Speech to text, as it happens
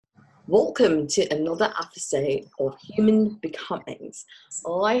Welcome to another episode of Human Becomings.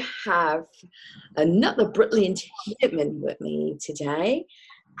 I have another brilliant human with me today,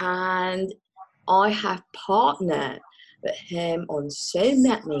 and I have partnered with him on so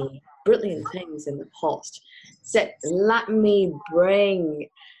many brilliant things in the past. So let me bring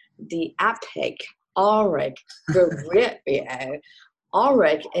the epic Arik Guerrero.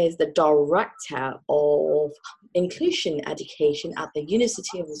 Arik is the director of inclusion education at the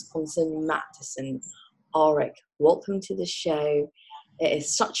University of Wisconsin-Madison. Arik, welcome to the show. It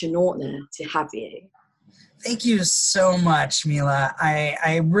is such an honor to have you. Thank you so much, Mila.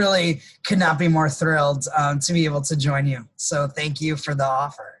 I really could not be more thrilled to be able to join you. So thank you for the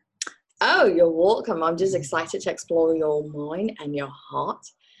offer. Oh, you're welcome. I'm just excited to explore your mind and your heart.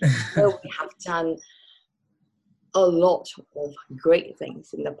 So we have done a lot of great things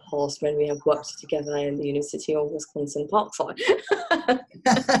in the past when we have worked together in the University of Wisconsin Parkside.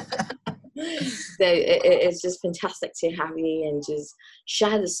 So it's just fantastic to have you and just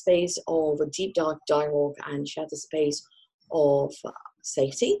share the space of a deep dark dialogue and share the space of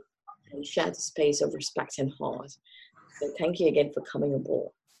safety and share the space of respect and heart. So thank you again for coming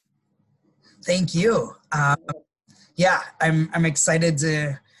aboard. Thank you. Yeah, I'm excited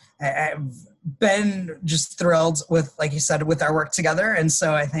to. I've been just thrilled with, like you said, with our work together, and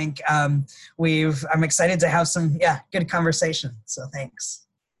so I think I'm excited to have some good conversation. So thanks.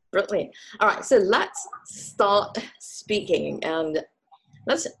 Brilliant. All right, so let's start speaking, and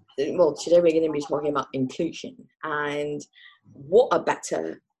today we're going to be talking about inclusion, and what a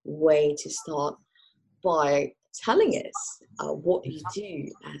better way to start by telling us what you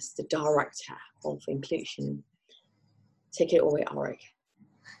do as the director of inclusion. Take it away, Arik.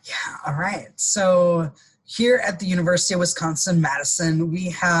 Yeah, all right. So here at the University of Wisconsin-Madison, we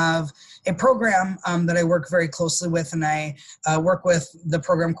have a program that I work very closely with, and I work with the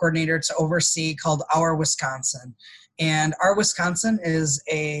program coordinator to oversee, called Our Wisconsin. And Our Wisconsin is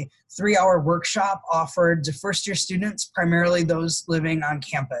a 3-hour workshop offered to first-year students, primarily those living on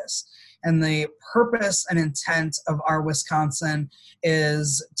campus. And the purpose and intent of Our Wisconsin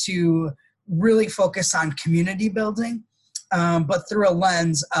is to really focus on community building, but through a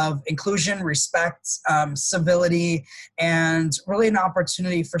lens of inclusion, respect, civility, and really an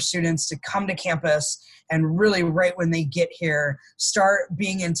opportunity for students to come to campus and really, right when they get here, start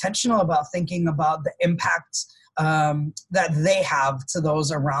being intentional about thinking about the impact that they have to those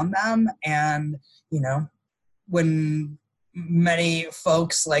around them. And, when many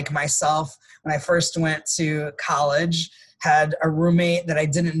folks like myself, when I first went to college, had a roommate that I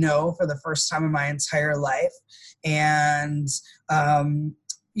didn't know for the first time in my entire life, and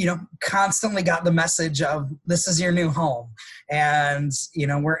constantly got the message of, this is your new home, and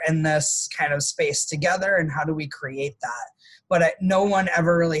we're in this kind of space together, and how do we create that? But no one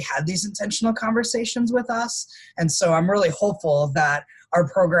ever really had these intentional conversations with us, and so I'm really hopeful that our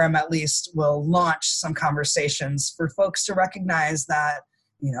program at least will launch some conversations for folks to recognize that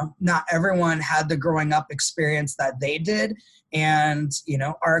not everyone had the growing up experience that they did. And,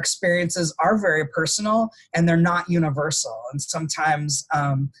 our experiences are very personal and they're not universal. And sometimes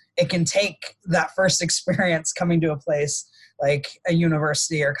it can take that first experience coming to a place like a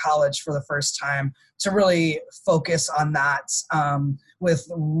university or college for the first time to really focus on that with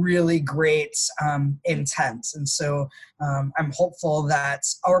really great intent. And so I'm hopeful that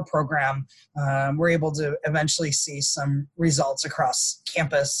our program, we're able to eventually see some results across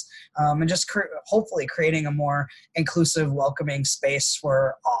campus and just hopefully creating a more inclusive, welcoming space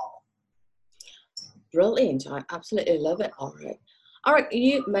for all. Brilliant. I absolutely love it, Arik. Arik,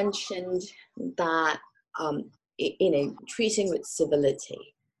 you mentioned that, treating with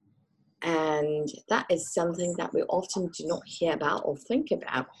civility. And that is something that we often do not hear about or think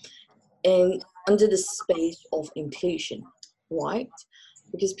about under the space of inclusion, right?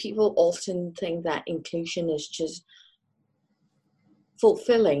 Because people often think that inclusion is just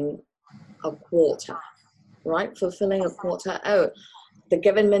fulfilling a quota, right? Fulfilling a quota. Oh, the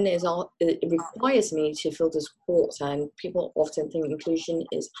government it requires me to fill this quota, and people often think inclusion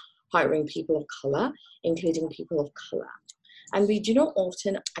is hiring people of color, including people of color. And we do not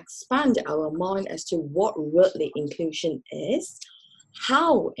often expand our mind as to what really inclusion is,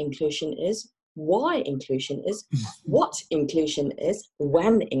 how inclusion is, why inclusion is, what inclusion is,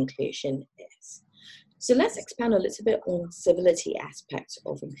 when inclusion is. So let's expand a little bit on civility aspects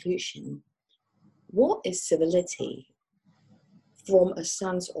of inclusion. What is civility from a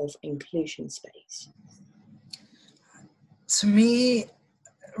sense of inclusion space? To me,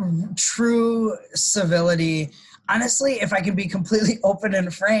 true civility, honestly, if I can be completely open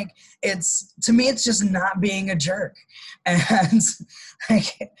and frank, to me, it's just not being a jerk. And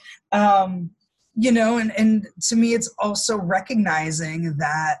like, and to me, it's also recognizing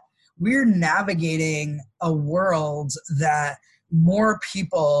that we're navigating a world that more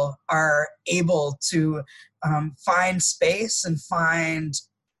people are able to find space and find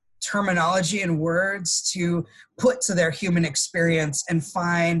terminology and words to put to their human experience and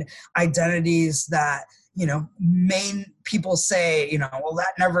find identities that main people say, well,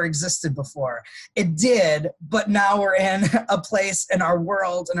 that never existed before. It did, but now we're in a place in our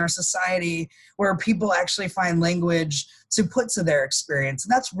world, in our society, where people actually find language to put to their experience.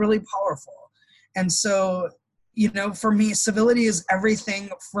 And that's really powerful. And so, for me, civility is everything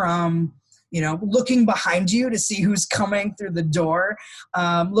from, looking behind you to see who's coming through the door,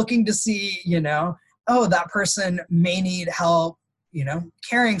 looking to see, oh, that person may need help,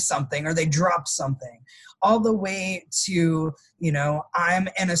 carrying something, or they dropped something, all the way to, I'm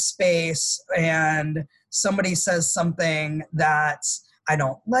in a space and somebody says something that I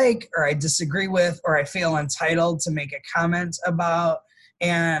don't like, or I disagree with, or I feel entitled to make a comment about,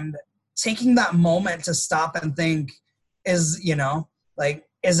 and taking that moment to stop and think, is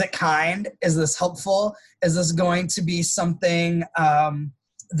it kind? Is this helpful? Is this going to be something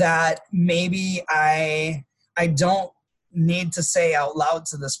that maybe I don't need to say out loud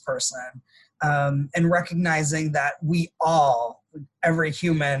to this person? And recognizing that we all, every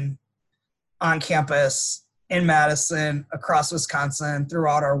human on campus, in Madison, across Wisconsin,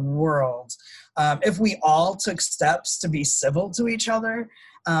 throughout our world, if we all took steps to be civil to each other,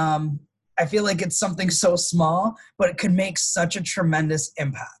 I feel like it's something so small, but it could make such a tremendous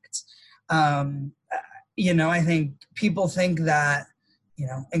impact. I think people think that,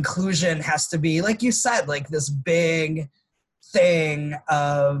 inclusion has to be, like you said, like this big thing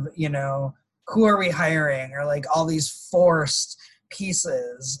of, who are we hiring, or like all these forced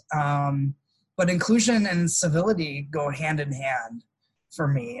pieces. But inclusion and civility go hand in hand for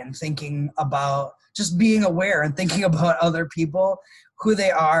me, and thinking about just being aware and thinking about other people, who they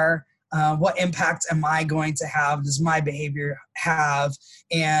are, what impact am I going to have, does my behavior have,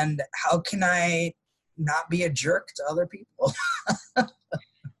 and how can I not be a jerk to other people?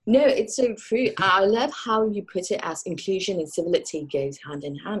 No, it's so true. I love how you put it as inclusion and civility goes hand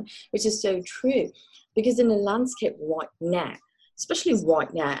in hand, which is so true. Because in the landscape right now, especially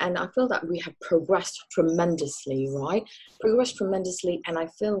right now, and I feel that we have progressed tremendously, right? Progressed tremendously, and I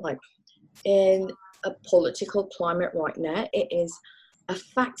feel like in a political climate right now, it is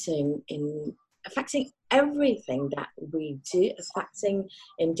affecting everything that we do, affecting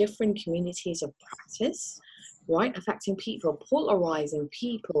in different communities of practice, right? Affecting people, polarizing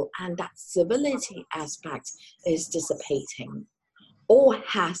people, and that civility aspect is dissipating or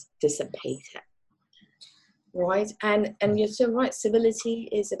has dissipated, right? And you're so right. Civility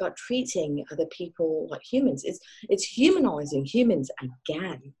is about treating other people like humans. It's humanizing humans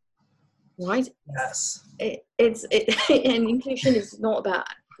again, right? Yes. And inclusion is not about,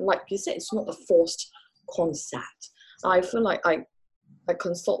 like you said, it's not a forced concept. I feel like I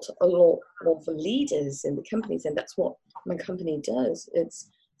consult a lot of leaders in the companies, and that's what my company does.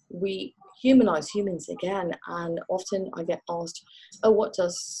 We humanize humans again, and often I get asked, oh, what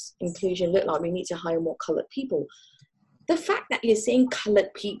does inclusion look like? We need to hire more colored people. The fact that you're saying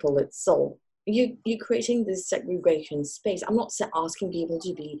colored people itself, you're creating this segregation space. I'm not asking people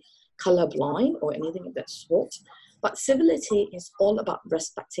to be colorblind or anything of that sort, but civility is all about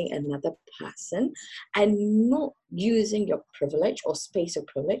respecting another person and not using your privilege or space of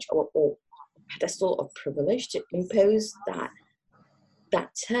privilege or pedestal of privilege to impose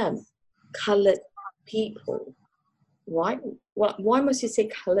that term, colored people, right? Well, why must you say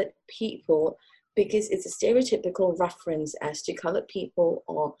colored people? Because it's a stereotypical reference as to colored people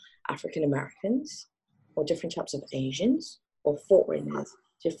or African Americans or different types of Asians or foreigners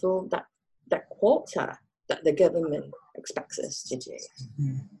to fill that quota that the government expects us to do.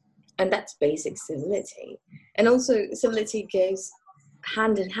 Mm-hmm. And that's basic civility. And also civility goes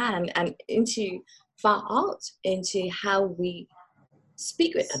hand in hand and into far out into how we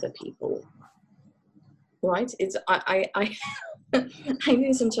speak with other people, right? It's I I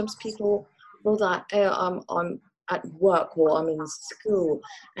know sometimes people feel that I'm at work or I'm in school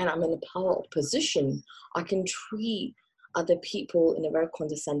and I'm in a power position, I can treat other people in a very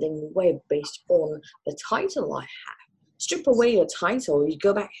condescending way based on the title I have. Strip away your title, you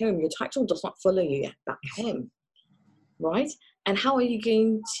go back home, your title does not follow you back home, right? And how are you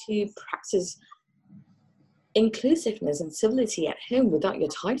going to practice inclusiveness and civility at home without your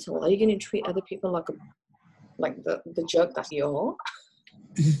title? Are you going to treat other people like the jerk that you are?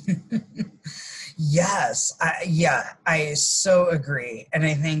 Yes, I so agree. And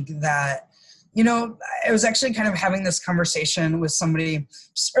I think that, I was actually kind of having this conversation with somebody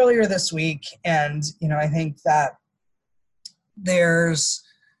just earlier this week. And, I think that there's,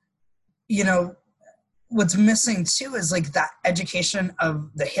 you know, what's missing too is like that education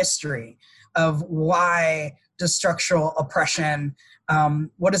of the history of why does structural oppression,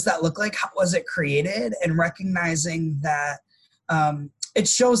 what does that look like? How was it created? And recognizing that it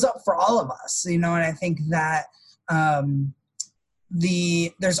shows up for all of us, and I think that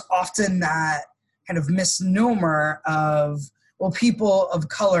there's often that kind of misnomer of, well, people of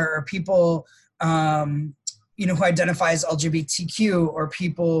color or people who identify as LGBTQ or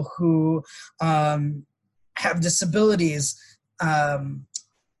people who have disabilities,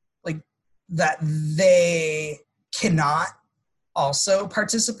 like that they cannot also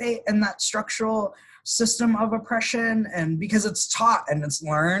participate in that structural system of oppression, and because it's taught and it's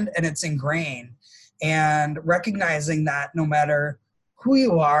learned and it's ingrained, and recognizing that no matter who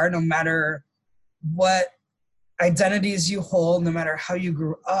you are, no matter what identities you hold, no matter how you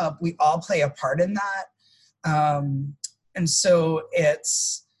grew up, we all play a part in that. And so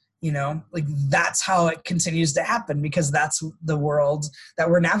it's, like that's how it continues to happen, because that's the world that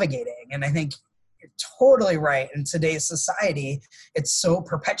we're navigating. And I think you're totally right. In today's society, it's so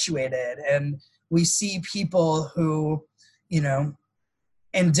perpetuated, and we see people who,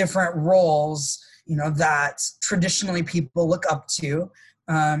 in different roles, that traditionally people look up to,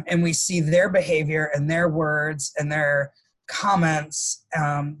 and we see their behavior and their words and their comments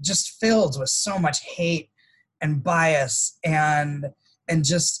just filled with so much hate and bias and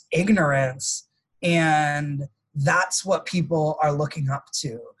just ignorance, and that's what people are looking up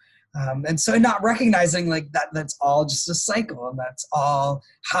to. And so not recognizing like that's all just a cycle, and that's all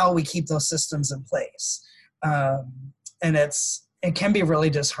how we keep those systems in place. And it can be really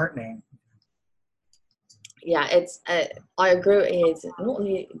disheartening. Yeah, I agree. It's not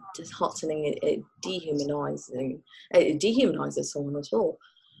only disheartening, it dehumanizes someone at all,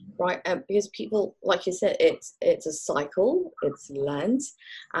 right? Because people, like you said, it's a cycle, it's learned,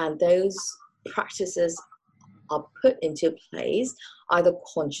 and those practices are put into place either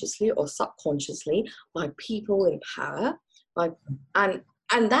consciously or subconsciously by people in power,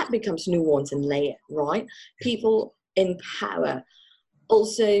 and that becomes nuanced and layered, right? People in power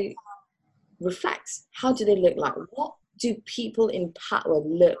also reflects, how do they look like? What do people in power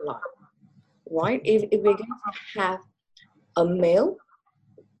look like, right? If we're going to have a male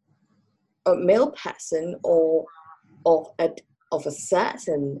person or of a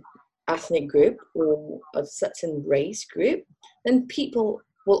certain ethnic group or a certain race group, then people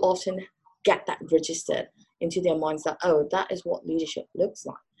will often get that registered into their minds that, oh, that is what leadership looks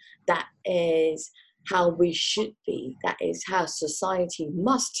like. That is how we should be. That is how society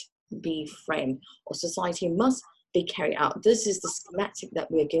must be framed, or society must be carried out. This is the schematic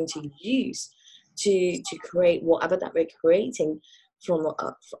that we're going to use to create whatever that we're creating from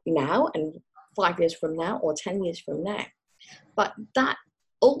now, and 5 years from now, or 10 years from now. But that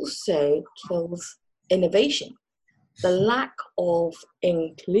also kills innovation. The lack of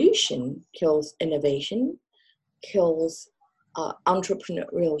inclusion kills innovation, kills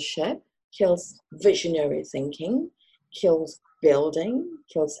entrepreneurship, kills visionary thinking, kills building,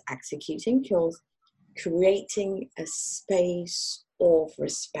 kills executing, kills creating a space of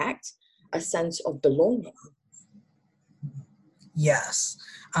respect, a sense of belonging. Yes,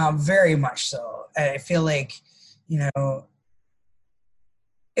 very much so. I feel like,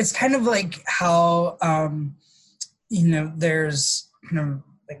 it's kind of like how, there's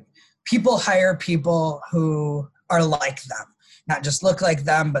like people hire people who are like them, not just look like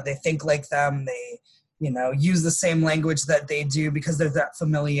them, but they think like them. They, use the same language that they do because there's that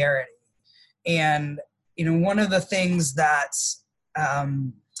familiarity. And, one of the things that,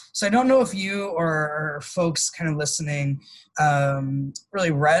 so I don't know if you or folks kind of listening really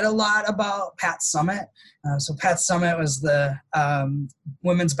read a lot about Pat Summitt. So Pat Summitt was the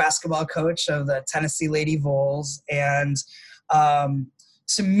women's basketball coach of the Tennessee Lady Vols. And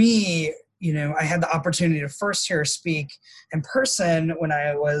to me, I had the opportunity to first hear her speak in person when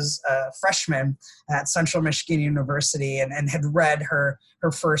I was a freshman at Central Michigan University, and had read her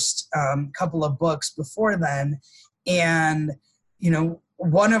first couple of books before then. And,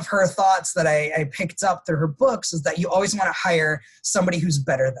 one of her thoughts that I picked up through her books is that you always want to hire somebody who's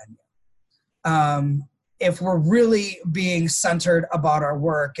better than you. if we're really being centered about our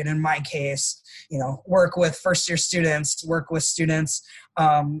work, and in my case, work with first-year students, work with students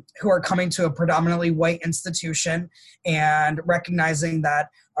who are coming to a predominantly white institution, and recognizing that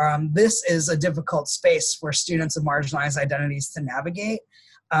this is a difficult space for students of marginalized identities to navigate.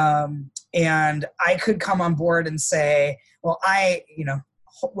 And I could come on board and say, well,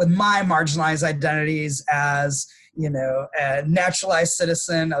 with my marginalized identities as, a naturalized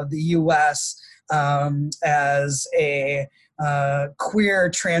citizen of the U.S., as a queer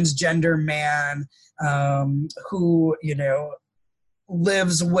transgender man who,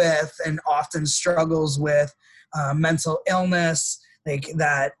 lives with and often struggles with mental illness, like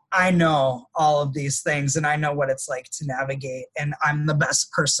that, I know all of these things and I know what it's like to navigate, and I'm the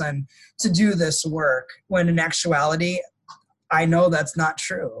best person to do this work, when in actuality, I know that's not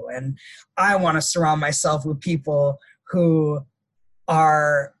true. And I want to surround myself with people who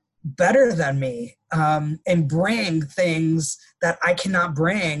are better than me and bring things that I cannot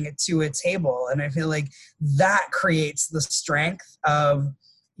bring to a table. And I feel like that creates the strength of,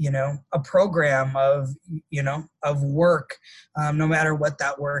 a program of work, no matter what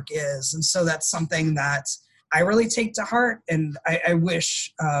that work is. And so that's something that I really take to heart. And I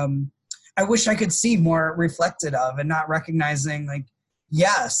wish I could see more reflected of, and not recognizing, like,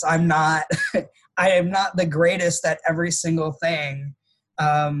 yes, I am not the greatest at every single thing.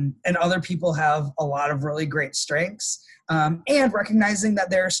 And other people have a lot of really great strengths, and recognizing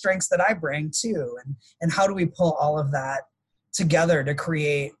that there are strengths that I bring too. And how do we pull all of that together to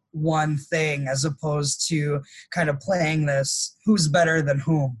create one thing, as opposed to kind of playing this who's better than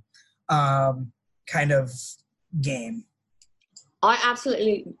whom kind of game. I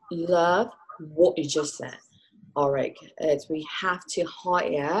absolutely love what you just said, Auric. We have to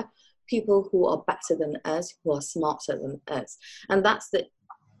hire people who are better than us, who are smarter than us. And that's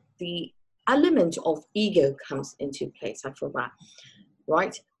the element of ego comes into place. I feel that,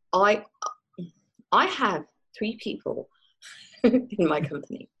 right? I have 3 people in my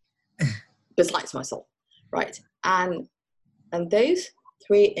company, besides myself, right? And those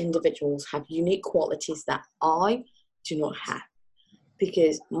 3 individuals have unique qualities that I do not have,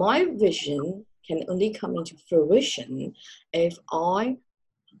 because my vision can only come into fruition if I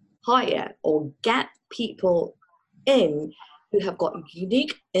hire or get people in who have got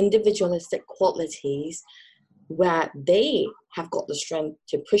unique individualistic qualities, where they have got the strength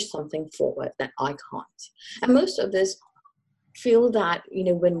to push something forward that I can't. And most of us feel that,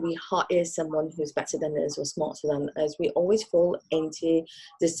 when we hire someone who's better than us or smarter than us, we always fall into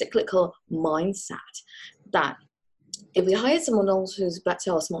the cyclical mindset that if we hire someone else who's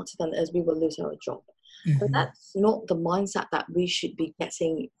better or smarter than us, we will lose our job. Mm-hmm. And that's not the mindset that we should be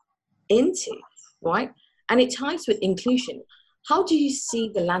getting into, right? And it ties with inclusion. How do you see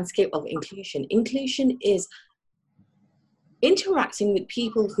the landscape of inclusion? Inclusion is interacting with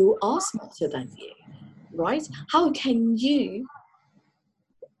people who are smarter than you, right? How can you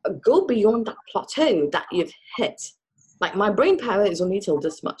go beyond that plateau that you've hit? Like, my brain power is only till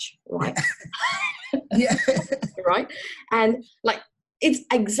this much, right? Yeah. Right? And like, it's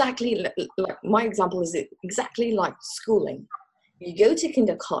exactly like my example is exactly like schooling. You go to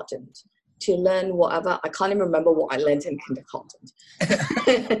kindergarten to learn whatever. I can't even remember what I learned in kindergarten.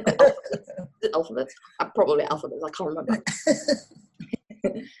 Alphabets? Probably alphabets. I can't remember.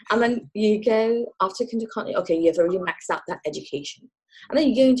 And then you go after kindergarten. Okay, you've already maxed out that education, and then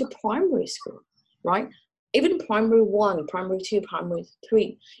you go into primary school, right? Even primary 1, primary 2, primary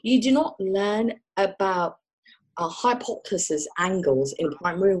 3, you do not learn about hypothesis angles in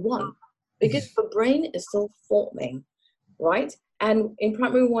primary 1, because the brain is still forming, right? And in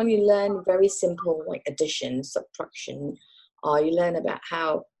primary 1, you learn very simple, like addition, subtraction. You learn about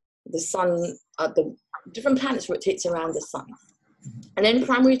how the sun, the different planets rotates around the sun. And then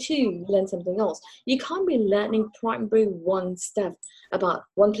primary 2, you learn something else. You can't be learning primary 1 stuff about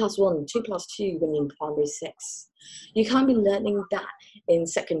 1 + 1, 2 + 2 when you're in primary 6. You can't be learning that in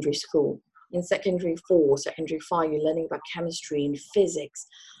secondary school. In secondary 4, secondary 5, you're learning about chemistry and physics,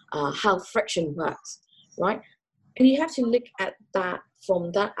 how friction works, right? And you have to look at that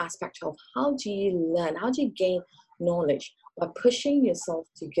from that aspect of how do you learn? How do you gain knowledge? By pushing yourself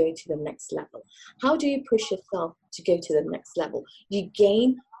to go to the next level. How do you push yourself to go to the next level? You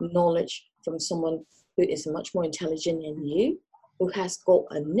gain knowledge from someone who is much more intelligent than you, who has got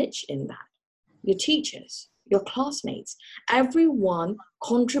a niche in that. Your teachers, your classmates, everyone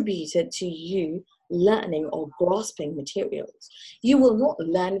contributed to you learning or grasping materials. You will not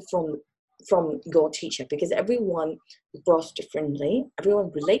learn from your teacher, because everyone grasps differently,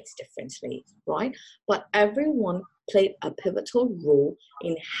 everyone relates differently, right? But everyone played a pivotal role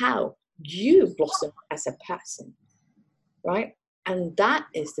in how you blossom as a person, right? And that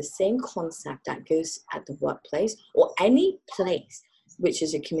is the same concept that goes at the workplace or any place which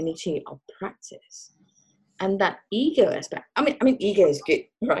is a community of practice. And that ego aspect, I mean, ego is good,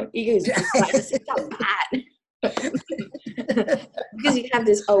 right? Ego is good, but at the same time bad. Because you have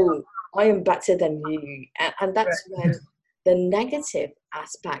this, oh, I am better than you. And that's when the negative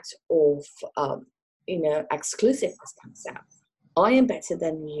aspect of, exclusiveness comes out. I am better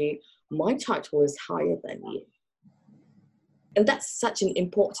than you. My title is higher than you. And that's such an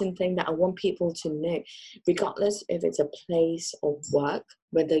important thing that I want people to know, regardless if it's a place of work,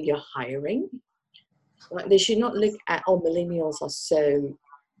 whether you're hiring. Like, they should not look at, oh, millennials are so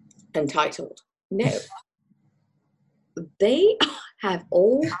entitled. No. They have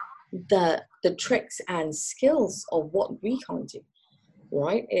all the tricks and skills of what we can't do,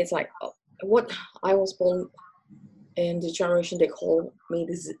 right? It's like, what I was born in the generation, they call me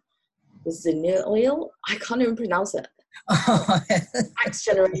the Zennial. I can't even pronounce it. X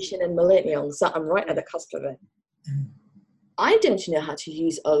generation and millennials, so I'm right at the cusp of it. I don't know how to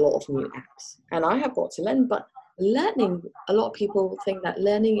use a lot of new apps, and I have got to learn, but learning, a lot of people think that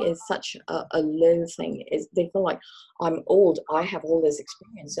learning is such a low thing. They feel like, I'm old, I have all this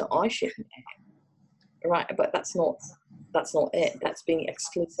experience, so I should know. Right? But that's not it. That's being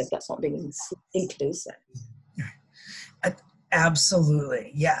exclusive. That's not being inclusive.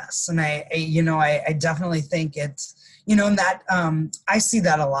 Absolutely, yes. And I definitely think it's, and that I see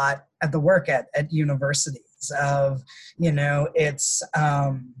that a lot at the work at universities of, it's,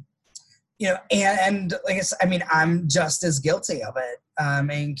 and like I said, I mean, I'm just as guilty of it,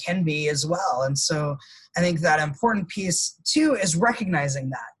 and can be as well. And so I think that important piece too is recognizing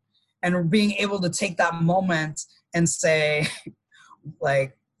that and being able to take that moment and say,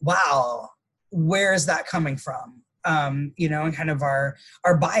 like, wow, where is that coming from? And kind of our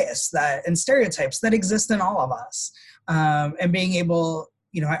bias that and stereotypes that exist in all of us. And being able,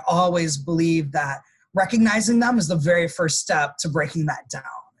 I always believe that recognizing them is the very first step to breaking that down.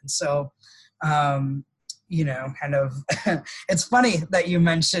 And so, kind of, it's funny that you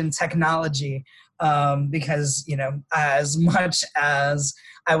mentioned technology, because, as much as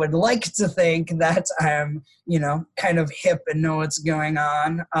I would like to think that I'm, kind of hip and know what's going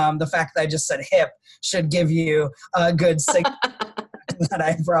on, the fact that I just said hip should give you a good signal that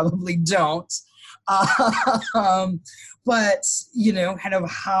I probably don't. But, kind of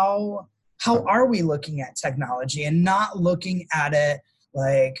how are we looking at technology and not looking at it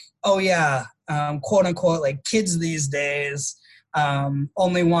like, oh yeah, quote unquote, like kids these days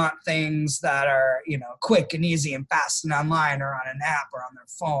only want things that are, quick and easy and fast and online or on an app or on their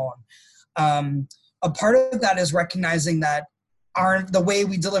phone. A part of that is recognizing that the way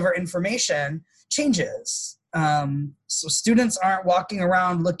we deliver information changes. So students aren't walking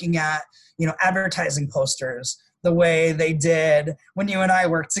around looking at, advertising posters the way they did when you and I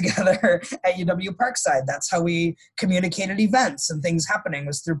worked together at UW Parkside. That's how we communicated events and things happening,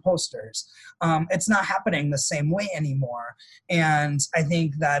 was through posters. It's not happening the same way anymore. And I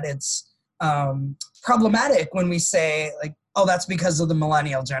think that it's problematic when we say, like, oh, that's because of the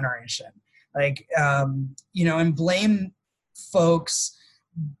millennial generation. Like, and blame folks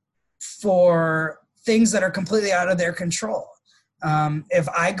for things that are completely out of their control. If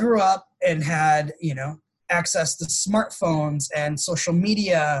I grew up and had, access to smartphones and social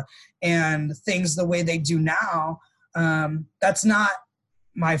media and things the way they do now, that's not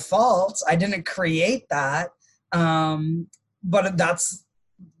my fault. I didn't create that. But that's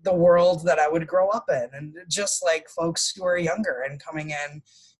the world that I would grow up in. And just like folks who are younger and coming in,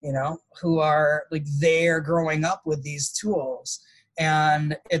 who are like, they're growing up with these tools.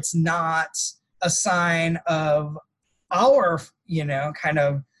 And it's not a sign of our, kind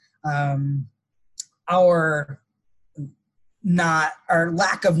of, our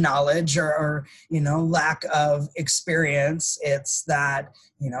lack of knowledge or lack of experience. It's that,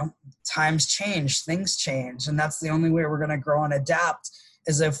 times change, things change. And that's the only way we're going to grow and adapt,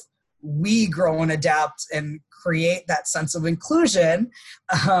 is if we grow and adapt and create that sense of inclusion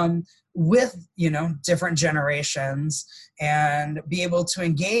with, different generations, and be able to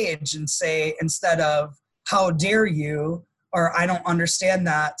engage and say, instead of how dare you, or I don't understand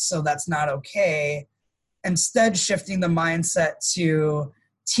that, so that's not okay, instead shifting the mindset to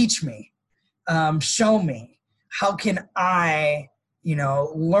teach me, show me, how can I,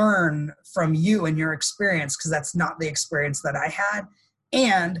 learn from you and your experience, because that's not the experience that I had,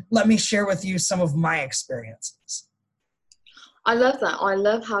 and let me share with you some of my experiences. I love that. I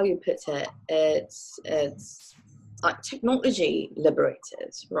love how you put it. It's like technology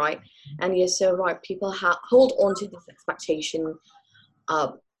liberated, right? And you're so right. People hold on to this expectation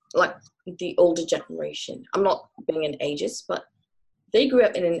like the older generation. I'm not being an ageist, but they grew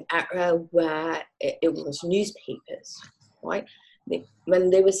up in an era where it was newspapers, right? When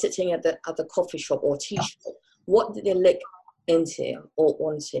they were sitting at the coffee shop or tea shop, what did they look into or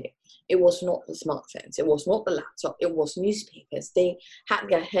onto? It was not the smartphones, it was not the laptop, it was newspapers. They had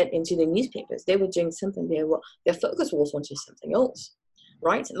their head into the newspapers. They were doing something, their focus was onto something else,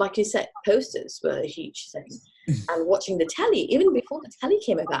 right? Like you said, posters were a huge thing. And watching the telly, even before the telly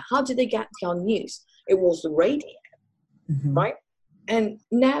came about, how did they get their news? It was the radio, right? And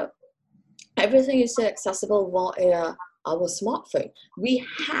now everything is so accessible via our smartphone. We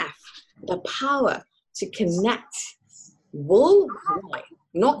have the power to connect worldwide,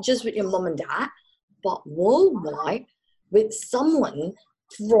 not just with your mom and dad, but worldwide with someone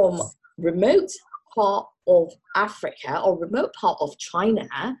from remote part of Africa or remote part of China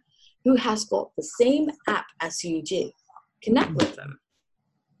who has got the same app as you do. Connect with them.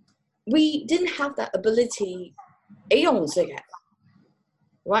 We didn't have that ability aeons ago,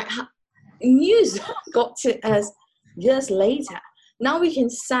 right? News got to us years later. Now we can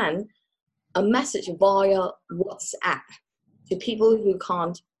send a message via WhatsApp to people who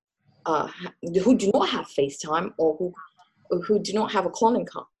can't, who do not have FaceTime or who do not have a calling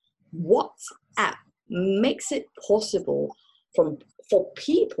card. WhatsApp makes it possible for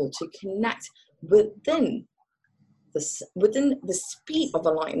people to connect within the speed of a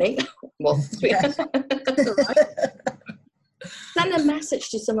lightning. Well, right? Send a message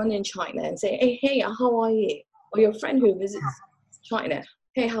to someone in China and say, hey, how are you? Or your friend who visits China,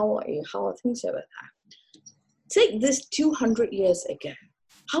 hey, how are you? How are things over there? Take this 200 years ago.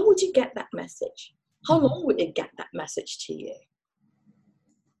 How would you get that message? How long would it get that message to you?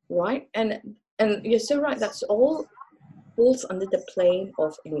 Right? And you're so right, that's all falls under the plane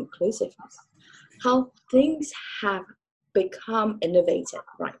of inclusiveness. How things have become innovative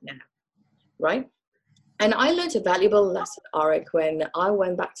right now, right? And I learned a valuable lesson, Arik, when I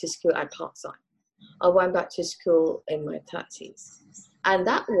went back to school at part-time. I went back to school in my 30s. And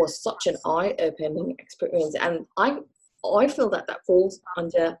that was such an eye-opening experience. And I feel that falls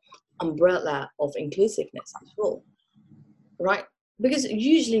under umbrella of inclusiveness as well, right? Because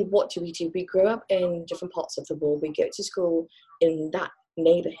usually what do? We grow up in different parts of the world. We go to school in that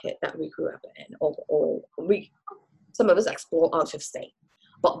neighborhood that we grew up in, or some of us explore out of state,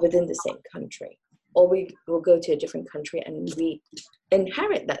 but within the same country. Or we will go to a different country and we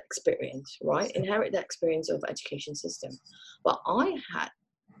inherit that experience, right? Inherit the experience of education system. But I had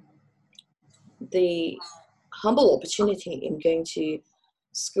the humble opportunity in going to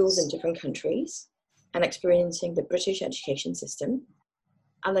schools in different countries and experiencing the British education system.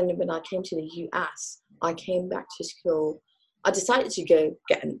 And then when I came to the US, I came back to school. I decided to go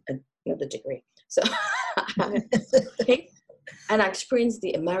get another degree. So and I experienced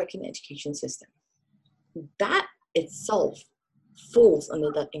the American education system. That itself falls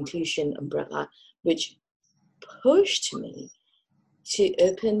under the inclusion umbrella, which pushed me to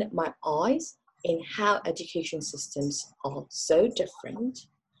open my eyes in how education systems are so different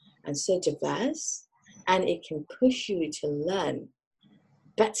and so diverse, and it can push you to learn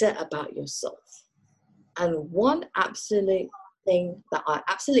better about yourself. And one absolute thing that I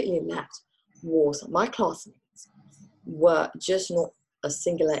absolutely loved was my classmates were just not a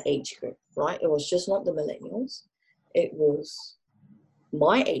singular age group, right? It was just not the millennials. It was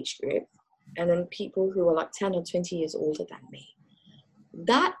my age group, and then people who were like 10 or 20 years older than me.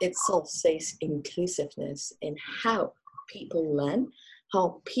 That itself says inclusiveness in how people learn,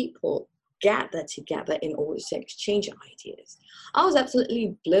 how people gather together in order to exchange ideas. I was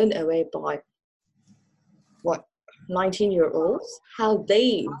absolutely blown away by 19-year-olds, how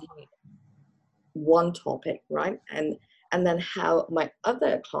they viewed one topic, right? And then how my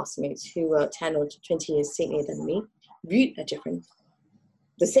other classmates who were 10 or 20 years senior than me viewed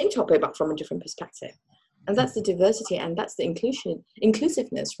the same topic, but from a different perspective. And that's the diversity, and that's the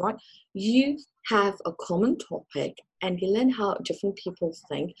inclusiveness, right? You have a common topic and you learn how different people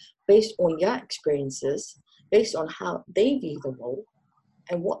think based on your experiences, based on how they view the world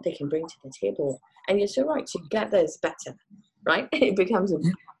and what they can bring to the table. And you're so right, together is better, right? It becomes an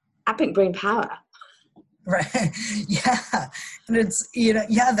epic brain power. Right. Yeah. And it's,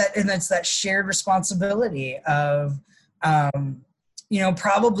 it's that shared responsibility of,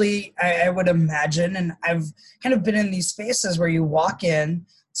 probably I would imagine, and I've kind of been in these spaces where you walk in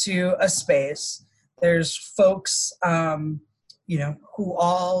to a space, there's folks, who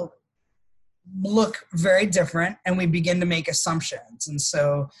all look very different, and we begin to make assumptions. And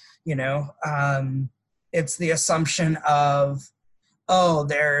so, it's the assumption of,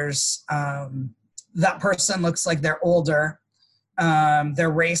 there's, that person looks like they're older.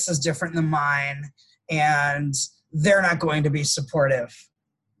 their race is different than mine, and they're not going to be supportive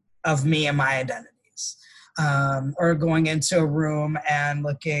of me and my identities. Or going into a room and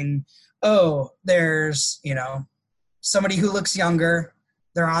looking, oh, there's, somebody who looks younger,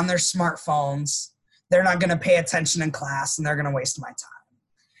 they're on their smartphones, they're not going to pay attention in class, and they're going to waste my time.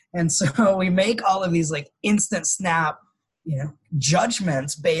 And so we make all of these like instant snap,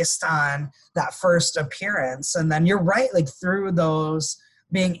 judgments based on that first appearance. And then you're right, like through those,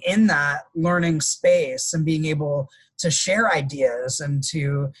 being in that learning space and being able to share ideas and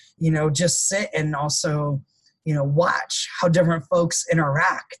to, just sit and also, watch how different folks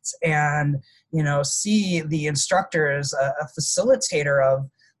interact and, see the instructor as a facilitator of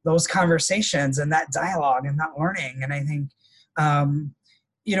those conversations and that dialogue and that learning. And I think,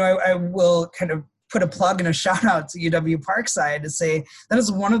 I will kind of put a plug and a shout out to UW Parkside to say that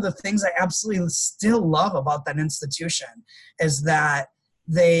is one of the things I absolutely still love about that institution, is that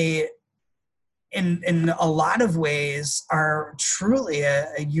they, in a lot of ways, are truly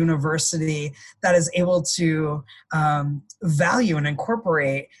a university that is able to value and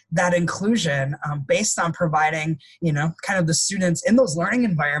incorporate that inclusion based on providing, kind of the students in those learning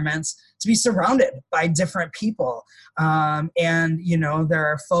environments to be surrounded by different people. And, there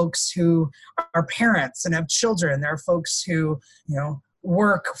are folks who are parents and have children. There are folks who,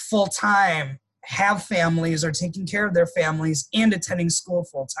 work full time, have families, or taking care of their families and attending school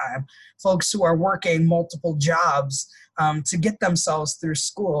full time. Folks who are working multiple jobs to get themselves through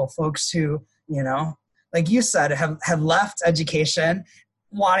school. Folks who, like you said, have left education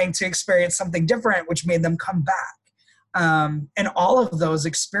wanting to experience something different, which made them come back. And all of those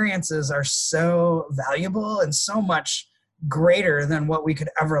experiences are so valuable and so much greater than what we could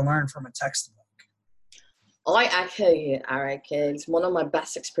ever learn from a textbook. I echo you, Eric. It's one of my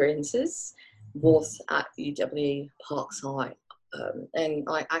best experiences was at UW Parkside. And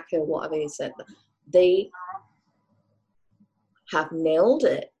I echo what Avi said. They have nailed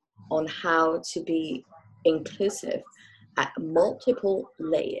it on how to be inclusive at multiple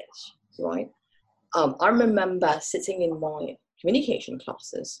layers, right? I remember sitting in my communication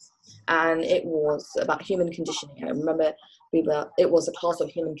classes, and it was about human conditioning. I remember it was a class of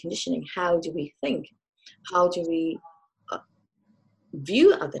human conditioning. How do we think? How do we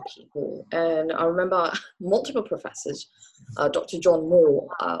view other people? And I remember multiple professors. Dr. John Moore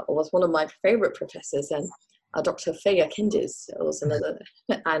was one of my favorite professors, and Dr. Faya Kindis was another,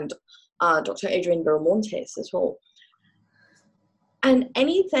 and Dr. Adrian Baramontes as well. And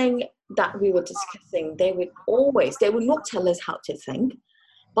anything that we were discussing, they would not tell us how to think,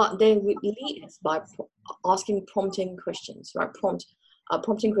 but they would lead us by asking prompting questions, right?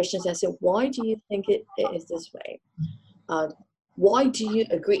 Prompting questions and say, why do you think it is this way? Why do you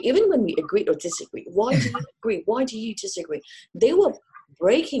agree? Even when we agree or disagree, why do you agree? Why do you disagree? They were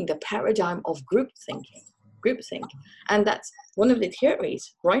breaking the paradigm of groupthink. And that's one of the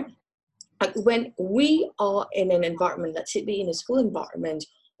theories, right? Like when we are in an environment, let it be in a school environment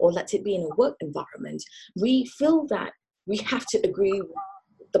or let it be in a work environment, we feel that we have to agree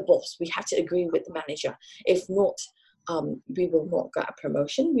with the boss. We have to agree with the manager. If not, we will not get a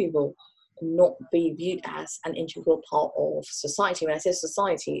promotion. We will not be viewed as an integral part of society. When I say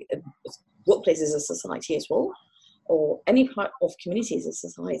society, workplace is a society as well, or any part of community is a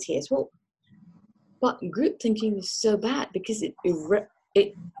society as well. But group thinking is so bad because it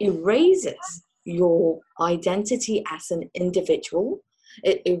erases your identity as an individual.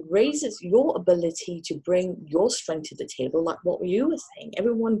 It erases your ability to bring your strength to the table, like what you were saying.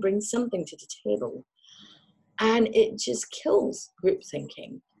 Everyone brings something to the table. And it just kills group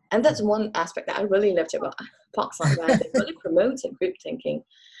thinking. And that's one aspect that I really loved about Parkside, where they really promoted group thinking.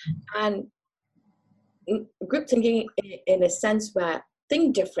 And group thinking in a sense where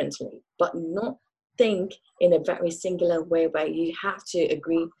think differently, but not think in a very singular way where you have to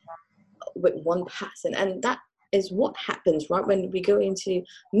agree with one person. And that is what happens, right, when we go into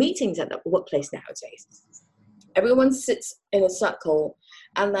meetings at the workplace nowadays. Everyone sits in a circle,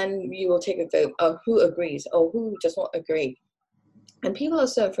 and then you will take a vote of who agrees or who does not agree. And people are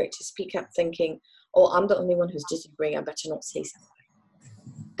so afraid to speak up, thinking, oh, I'm the only one who's disagreeing, I better not say something.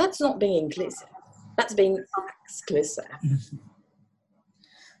 That's not being inclusive. That's being exclusive.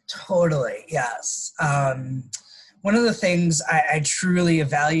 Totally, yes. One of the things I truly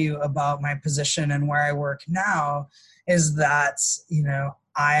value about my position and where I work now is that,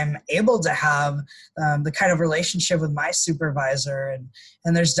 I'm able to have the kind of relationship with my supervisor.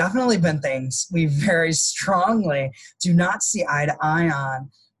 And there's definitely been things we very strongly do not see eye to eye on,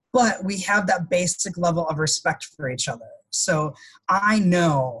 but we have that basic level of respect for each other. So I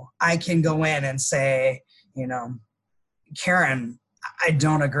know I can go in and say, Karen, I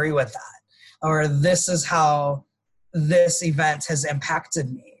don't agree with that, or this is how this event has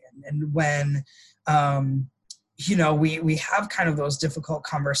impacted me. And when, we have kind of those difficult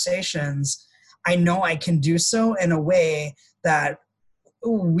conversations, I know I can do so in a way that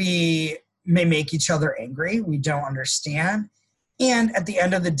we may make each other angry, we don't understand. And at the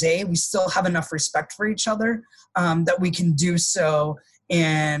end of the day, we still have enough respect for each other that we can do so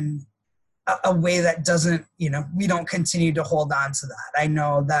in a way that doesn't, we don't continue to hold on to that. I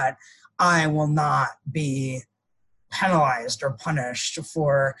know that I will not be penalized or punished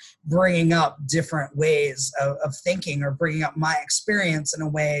for bringing up different ways of thinking, or bringing up my experience in a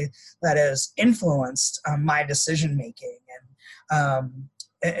way that has influenced my decision making.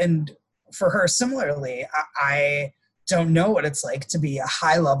 And for her, similarly, I don't know what it's like to be a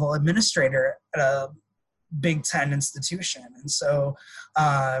high-level administrator at a Big Ten institution. And so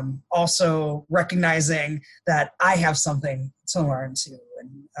also recognizing that I have something to learn too.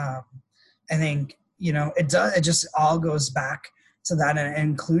 And I think, it just all goes back to that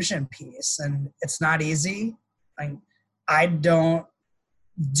inclusion piece. And it's not easy. I don't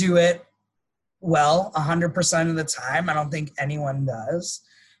do it well 100% of the time. I don't think anyone does.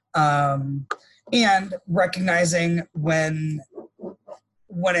 And recognizing when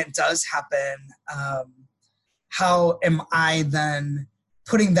it does happen, how am I then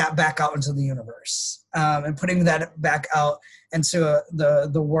putting that back out into the universe, and putting that back out into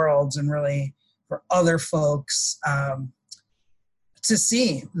the world, and really for other folks to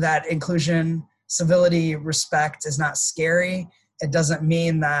see that inclusion, civility, respect is not scary. It doesn't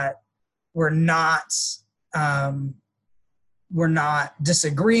mean that we're not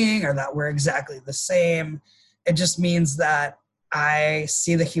disagreeing, or that we're exactly the same. It just means that I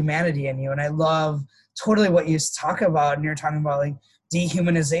see the humanity in you. And I love totally what you talk about. And you're talking about like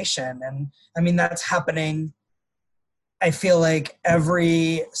dehumanization. And I mean, that's happening, I feel like,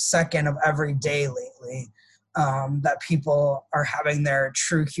 every second of every day lately, that people are having their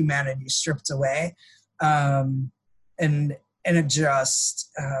true humanity stripped away. And it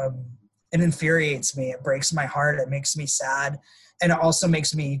just, it infuriates me. It breaks my heart. It makes me sad. And it also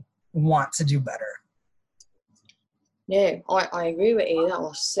makes me want to do better. Yeah, I agree with you. There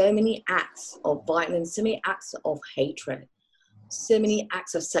are so many acts of violence, so many acts of hatred, so many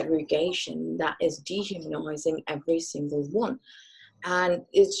acts of segregation that is dehumanizing every single one. And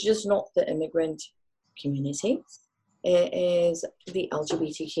it's just not the immigrant community. It is the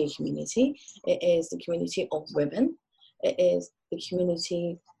LGBTQ community. It is the community of women. It is the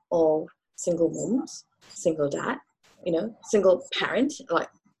community of single moms, single dad, single parent, like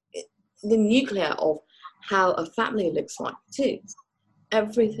the nuclear of how a family looks like too.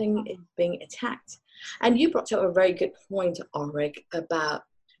 Everything is being attacked. And you brought up a very good point, Ulrich,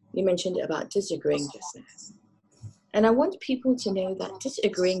 you mentioned about disagreeing just now. And I want people to know that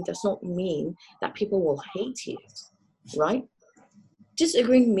disagreeing does not mean that people will hate you, right?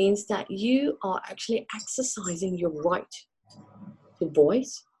 Disagreeing means that you are actually exercising your right to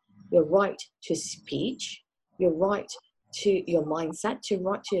voice, your right to speech, your right to your mindset, your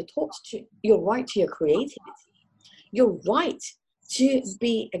right to your thoughts, your right to your creativity, your right to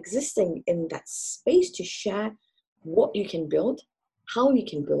be existing in that space to share what you can build, how you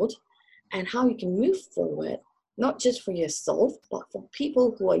can build, and how you can move forward, not just for yourself, but for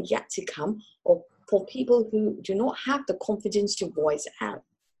people who are yet to come, or for people who do not have the confidence to voice out.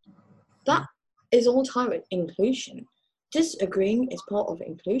 That is all time of inclusion. Disagreeing is part of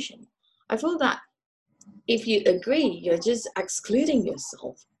inclusion. I feel that if you agree, you're just excluding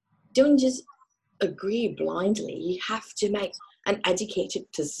yourself. Don't just agree blindly. You have to make an educated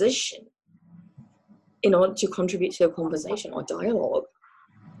decision in order to contribute to a conversation or dialogue.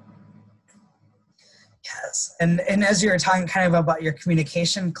 Yes, and as you were talking kind of about your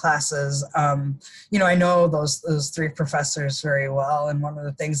communication classes, I know those three professors very well, and one of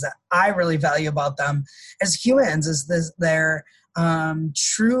the things that I really value about them as humans is their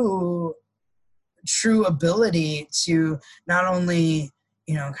true ability to not only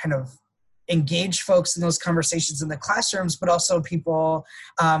kind of engage folks in those conversations in the classrooms, but also people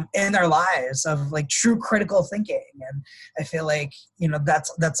in their lives, of like true critical thinking. And I feel like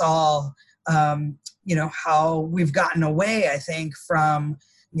that's all. How we've gotten away, I think, from,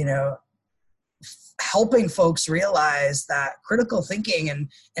 helping folks realize that critical thinking and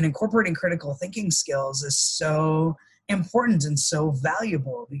incorporating critical thinking skills is so important and so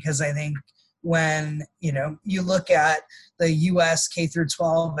valuable. Because I think when, you look at the US K through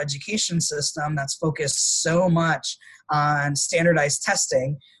 12 education system that's focused so much on standardized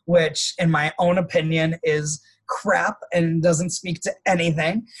testing, which in my own opinion is crap and doesn't speak to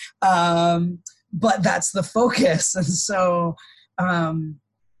anything. but that's the focus. And so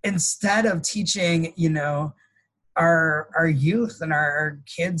instead of teaching, our youth and our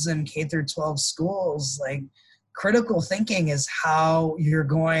kids in K through 12 schools, like, critical thinking is how you're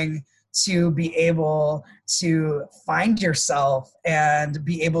going to be able to find yourself and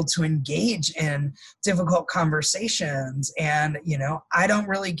be able to engage in difficult conversations. And, I don't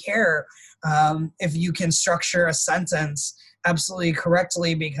really care if you can structure a sentence absolutely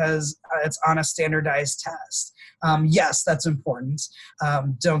correctly because it's on a standardized test. Yes, that's important.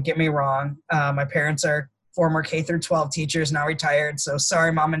 Don't get me wrong. My parents are former K through 12 teachers, now retired. So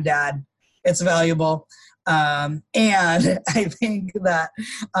sorry, mom and dad, it's valuable. And I think that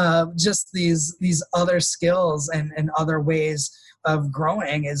just these other skills and other ways of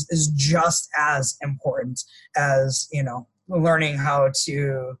growing is just as important as, learning how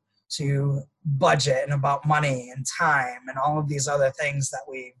to budget and about money and time and all of these other things that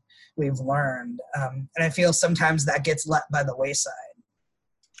we've learned. And I feel sometimes that gets let by the wayside.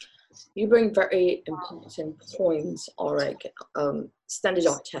 You bring very important points, Ulrich.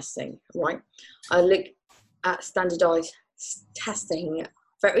 Standardized testing, right? I look at standardized testing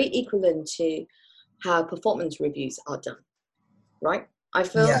very equivalent to how performance reviews are done, right? I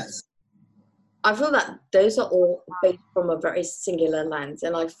feel that those are all based from a very singular lens,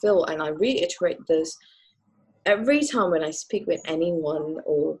 and I reiterate this every time when I speak with anyone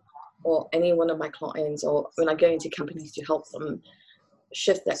or any one of my clients, or when I go into companies to help them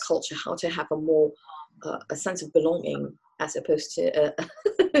shift their culture, how to have a sense of belonging as opposed to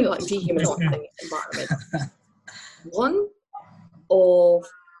like dehumanizing environment. One of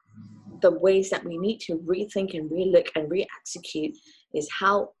the ways that we need to rethink and relook and re-execute is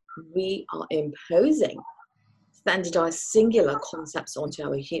how we are imposing standardized singular concepts onto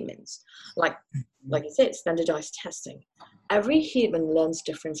our humans. Like I said, standardized testing. Every human learns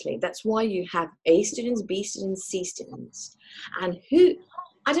differently. That's why you have A students, B students, C students. And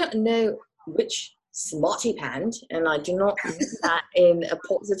I don't know which smarty pant, and I do not mean that in a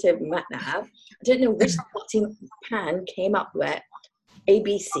positive manner. I don't know which smarty pant came up with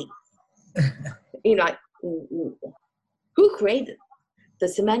ABC. Like, who created the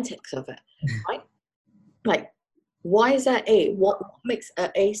semantics of it, right? Like, why is that A? What makes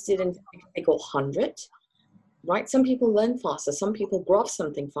an A student got 100? Right? Some people learn faster. Some people grasp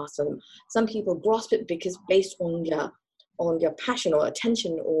something faster. Some people grasp it because based on their passion or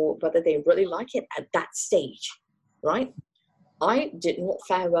attention, or whether they really like it at that stage, right? I did not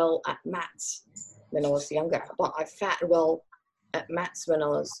fare well at maths when I was younger, but I fared well at maths when I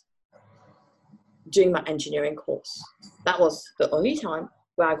was doing my engineering course. That was the only time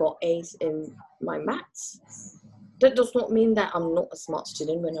where I got A's in my maths. That does not mean that I'm not a smart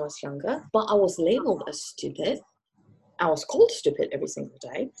student when I was younger, but I was labeled as stupid. I was called stupid every single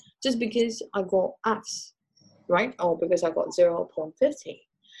day just because I got F's, right? Or because I got 0.50.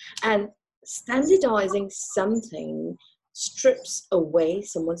 And standardizing something strips away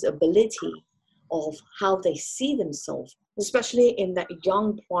someone's ability of how they see themselves, especially in that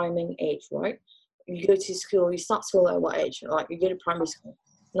young priming age, right? You go to school, you start school at what age? Like, you go to primary school,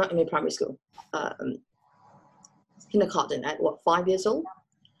 not in primary school, kindergarten at 5 years old?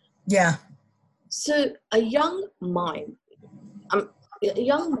 Yeah. So a young mind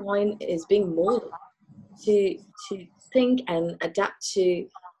is being molded to think and adapt to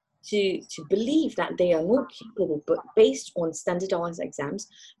believe that they are not capable, but based on standardized exams,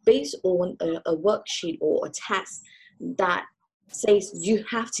 based on a worksheet or a test that says you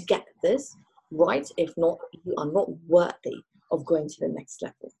have to get this right, if not, you are not worthy of going to the next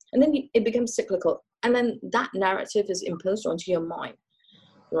level. And then it becomes cyclical, and then that narrative is imposed onto your mind,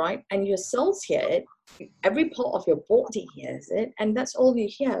 right? And your cells hear it, every part of your body hears it, and that's all you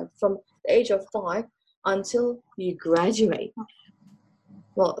hear from the age of 5 until you graduate.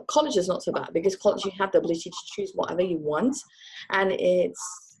 Well, college is not so bad, because college you have the ability to choose whatever you want, and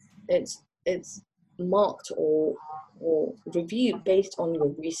it's marked or reviewed based on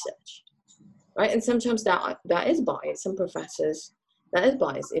your research, right? And sometimes that is bias. Some professors, that is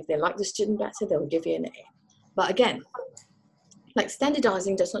bias. If they like the student better, they'll give you an A. But again, like,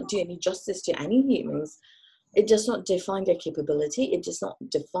 standardizing does not do any justice to any humans. It does not define their capability. It does not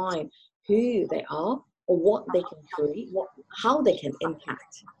define who they are or what they can create, how they can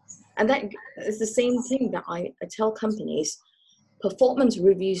impact. And that is the same thing that I tell companies. Performance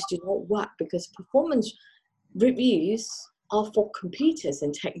reviews do not work because performance reviews are for computers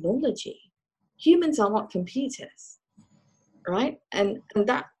and technology. Humans are not computers, right? And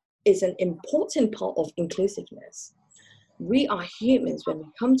that is an important part of inclusiveness. We are humans. When we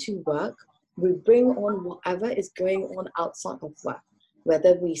come to work, we bring on whatever is going on outside of work,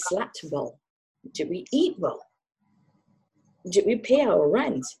 whether we slept well, Do we eat well? Do we pay our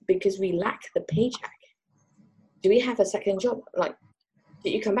rent because we lack the paycheck? Do we have a second job? Like,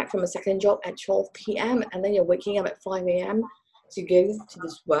 did you come back from a second job at 12 p.m. and then you're waking up at 5 a.m. to go to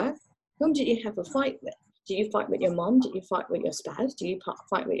this work? Whom did you have a fight with? Do you fight with your mom? Do you fight with your spouse? Do you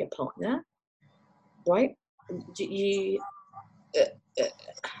fight with your partner? Right? Do you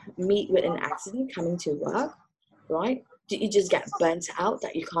meet with an accident coming to work? Right? Do you just get burnt out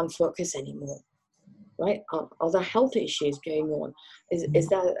that you can't focus anymore? Right? Are there health issues going on? Is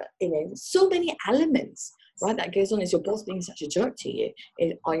there, so many elements, right, that goes on? Is your boss being such a jerk to you?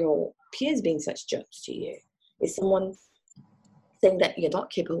 Are your peers being such jerks to you? Is someone saying that you're not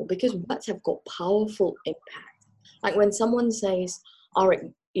capable? Because words have got powerful impact. Like when someone says, all right,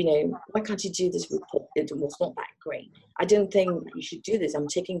 why can't you do this report? It was not that great. I don't think you should do this. I'm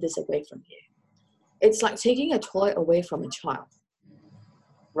taking this away from you. It's like taking a toy away from a child,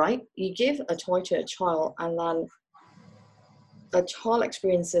 right? You give a toy to a child and then a child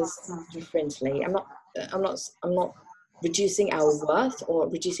experiences differently. I'm not reducing our worth or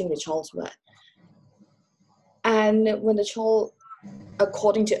reducing the child's worth. And when the child,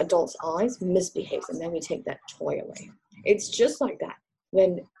 according to adults' eyes, misbehaves, and then we take that toy away. It's just like that.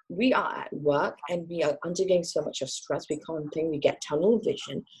 When we are at work and we are undergoing so much of stress, we can't think, we get tunnel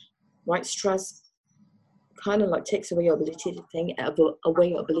vision, right? Stress kind of like takes away your ability to think, away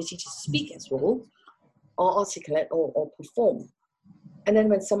your ability to speak as well, or articulate or perform. And then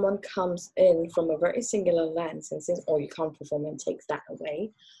when someone comes in from a very singular lens and says, oh, you can't perform, and takes that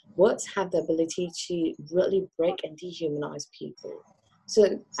away, words have the ability to really break and dehumanize people.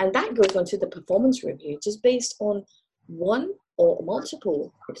 So, and that goes on to the performance review, just based on one or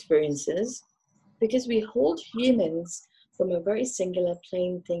multiple experiences, because we hold humans from a very singular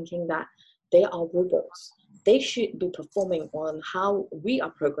plane, thinking that they are robots. They should be performing on how we are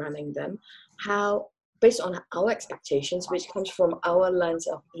programming them, how based on our expectations, which comes from our lens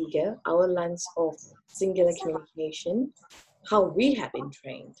of ego, our lens of singular communication, how we have been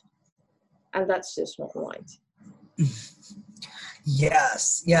trained. And that's just not right.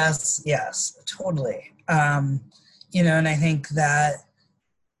 Yes, totally. And I think that,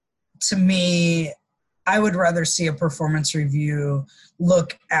 to me, I would rather see a performance review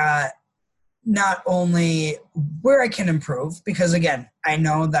look at not only where I can improve, because again, I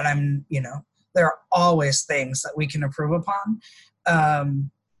know that there are always things that we can improve upon.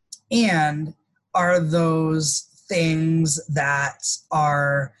 And are those things that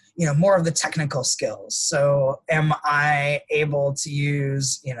are, more of the technical skills? So am I able to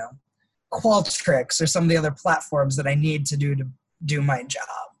use, Qualtrics or some of the other platforms that I need to do my job?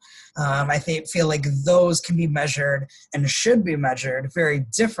 I feel like those can be measured and should be measured very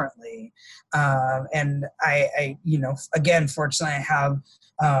differently. And I again, fortunately, I have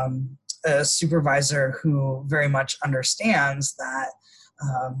a supervisor who very much understands that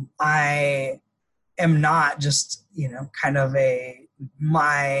I am not just,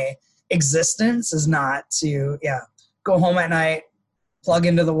 my existence is not to, go home at night, plug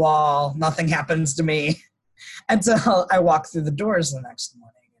into the wall, nothing happens to me until I walk through the doors the next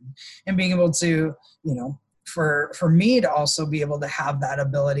morning. And being able to, for me to also be able to have that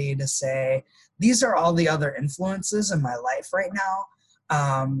ability to say, these are all the other influences in my life right now.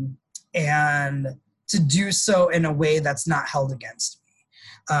 And to do so in a way that's not held against me.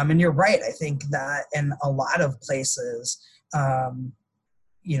 And you're right. I think that in a lot of places,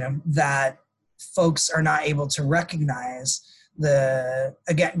 that folks are not able to recognize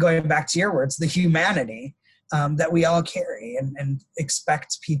again, going back to your words, the humanity that we all carry, and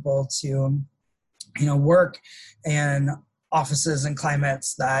expect people to, work in offices and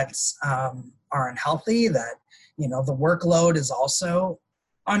climates that are unhealthy, that, the workload is also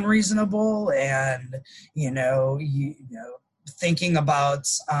unreasonable, and, thinking about,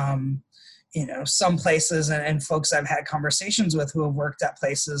 some places and folks I've had conversations with who have worked at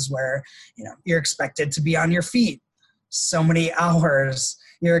places where, you're expected to be on your feet so many hours.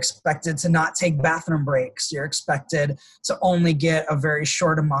 You're expected to not take bathroom breaks. You're expected to only get a very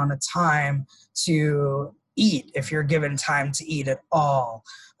short amount of time to eat, if you're given time to eat at all.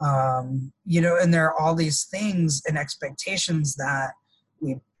 And there are all these things and expectations that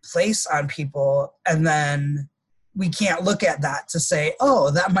we place on people, and then we can't look at that to say,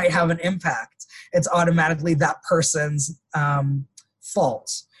 oh, that might have an impact. It's automatically that person's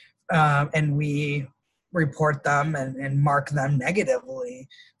fault. And we report them and mark them negatively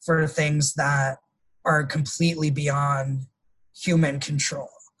for things that are completely beyond human control.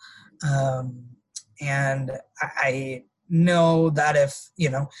 And I know that if,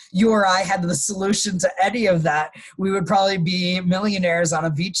 you or I had the solution to any of that, we would probably be millionaires on a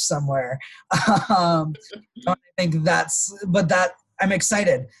beach somewhere. I think I'm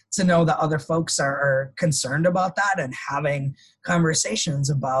excited to know that other folks are concerned about that and having conversations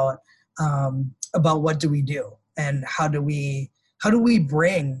about what do we do and how do we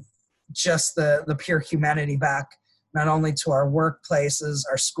bring just the pure humanity back, not only to our workplaces,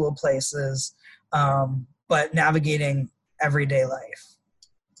 our school places, but navigating everyday life.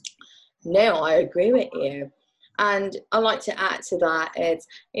 No, I agree with you. And I like to add to that is,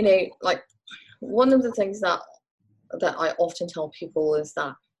 like one of the things that I often tell people is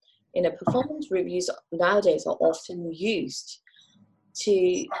that, performance reviews nowadays are often used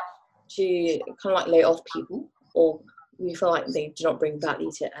to kind of like lay off people, or we feel like they do not bring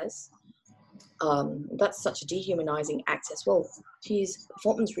value to us. That's such a dehumanizing act as well, to use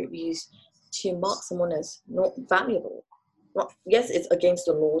performance reviews to mark someone as not valuable. Well, yes, it's against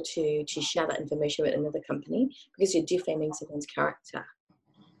the law to share that information with another company because you're defaming someone's character.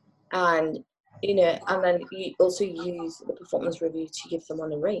 And, and then you also use the performance review to give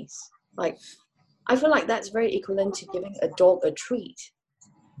someone a raise. Like, I feel like that's very equivalent to giving a dog a treat,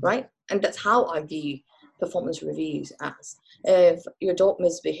 right? And that's how I view performance reviews as. If your dog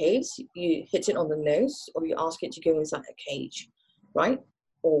misbehaves, you hit it on the nose or you ask it to go inside a cage, right?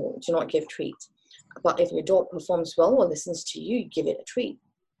 Or do not give treat. But if your dog performs well or listens to you, give it a treat,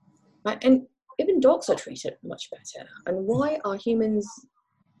 right? And even dogs are treated much better. And why are humans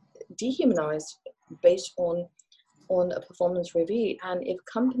dehumanized based on a performance review? And if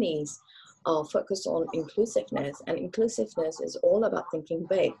companies are focused on inclusiveness, and inclusiveness is all about thinking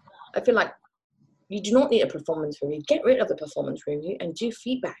big, I feel like you do not need a performance review. Get rid of the performance review and do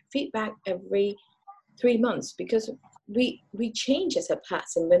feedback every 3 months, because we change as a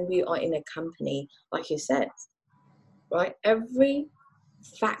person when we are in a company, like you said, right? Every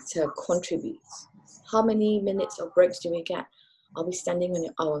factor contributes. How many minutes of breaks do we get? Are we standing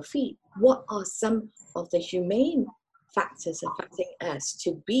on our feet? What are some of the humane factors affecting us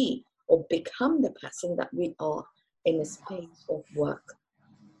to be or become the person that we are in a space of work,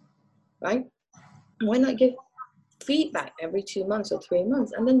 right? Why not give feedback every 2 months or 3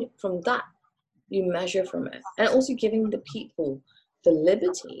 months? And then from that, you measure from it. And also giving the people the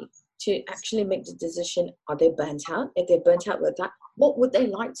liberty to actually make the decision, are they burnt out? If they're burnt out with that, what would they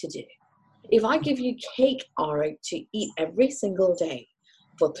like to do? If I give you cake, Ari, to eat every single day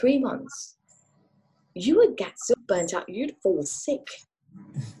for 3 months, you would get so burnt out, you'd fall sick,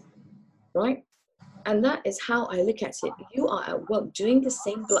 right? And that is how I look at it. You are at work doing the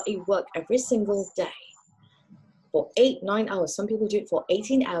same bloody work every single day for 8-9 hours. Some people do it for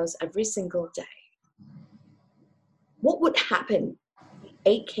 18 hours every single day. What would happen?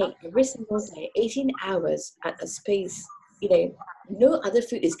 8 cake every single day, 18 hours at a space, no other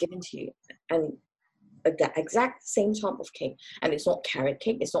food is given to you, and the exact same type of cake. And it's not carrot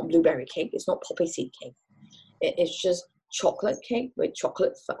cake, it's not blueberry cake, it's not poppy seed cake. It's just chocolate cake with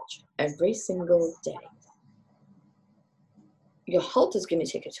chocolate fudge every single day. Your health is going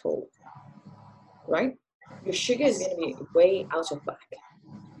to take a toll, right? Your sugar is going to be way out of whack.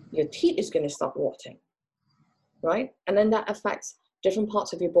 Your teeth is going to start rotting, right? And then that affects different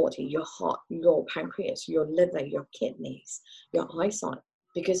parts of your body, your heart, your pancreas, your liver, your kidneys, your eyesight,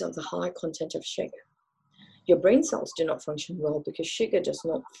 because of the high content of sugar. Your brain cells do not function well because sugar does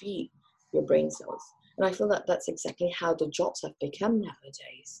not feed your brain cells. And I feel that that's exactly how the jobs have become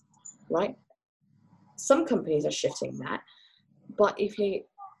nowadays, right? Some companies are shifting that, but if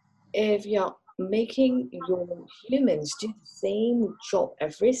you're making your humans do the same job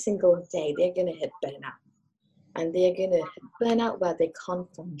every single day, they're going to hit burnout. And they're going to burn out where they can't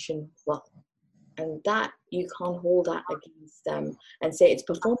function well. And that, you can't hold that against them and say it's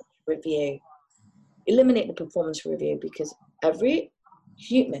performance review. Eliminate the performance review, because every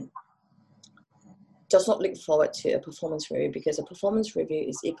human does not look forward to a performance review, because a performance review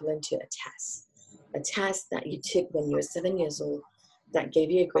is equivalent to a test that you took when you were 7 years old that gave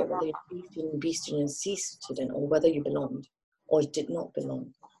you a grade whether you're B student, B student, C student, or whether you belonged or did not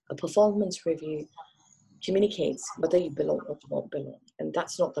belong. A performance review communicates whether you belong or do not belong. And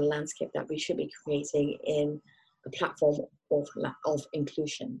that's not the landscape that we should be creating in a platform of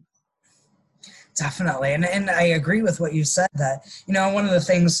inclusion. Definitely. And I agree with what you said, that, one of the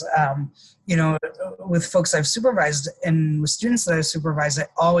things, with folks I've supervised and with students that I supervise, I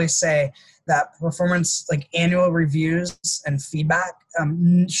always say that performance, like annual reviews and feedback,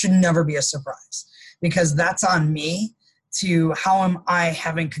 should never be a surprise, because that's on me to how am I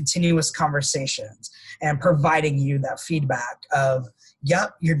having continuous conversations and providing you that feedback of,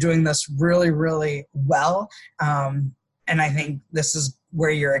 yep, you're doing this really, really well. And I think this is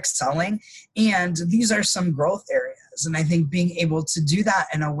where you're excelling. And these are some growth areas. And I think being able to do that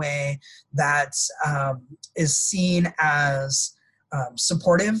in a way that is seen as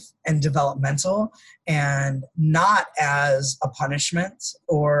supportive and developmental, and not as a punishment,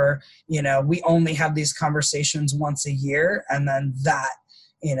 or, we only have these conversations once a year, and then that,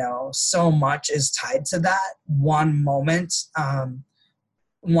 so much is tied to that one moment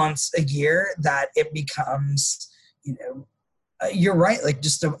once a year that it becomes, you're right, like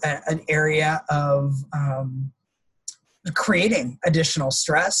just an area of creating additional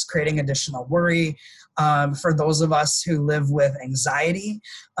stress, creating additional worry. For those of us who live with anxiety,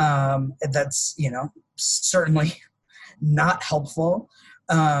 that's, certainly not helpful.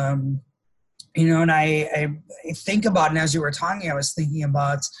 And I think about, and as you were talking, I was thinking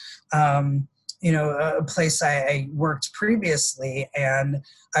about, a place I worked previously, and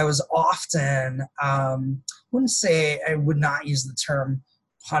I was often, I would not use the term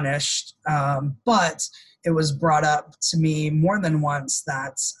punished, but it was brought up to me more than once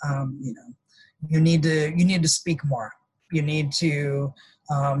that, you need to speak more. You need to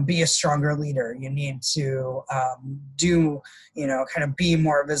be a stronger leader. You need to kind of be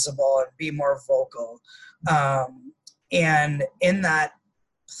more visible and be more vocal. And in that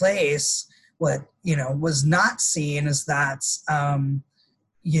place, what, was not seen is that,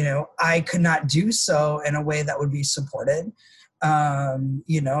 I could not do so in a way that would be supported.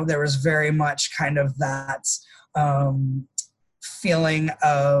 There was very much kind of that feeling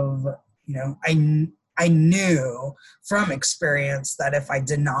of, I knew from experience that if I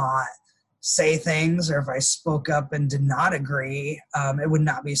did not say things, or if I spoke up and did not agree, it would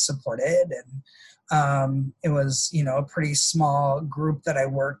not be supported. And it was, a pretty small group that I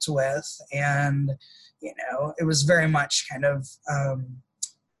worked with, and, it was very much kind of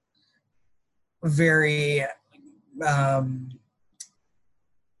very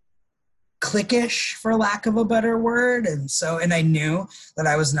cliquish, for lack of a better word. And I knew that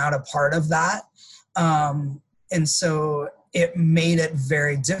I was not a part of that. And so it made it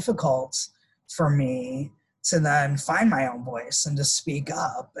very difficult for me to then find my own voice and to speak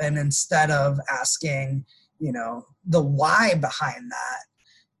up. And instead of asking, the why behind that,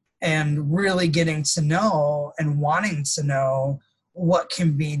 and really getting to know and wanting to know what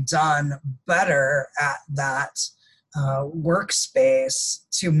can be done better at that workspace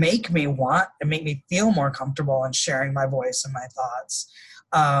to make me want and make me feel more comfortable in sharing my voice and my thoughts.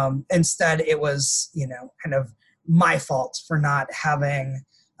 Instead, it was, kind of my fault for not having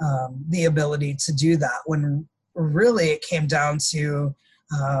the ability to do that, when really it came down to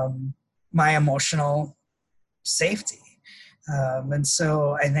my emotional safety. And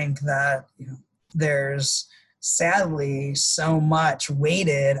so I think that, there's sadly so much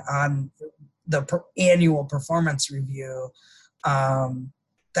weighted on the annual performance review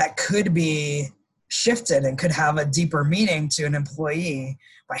that could be shifted and could have a deeper meaning to an employee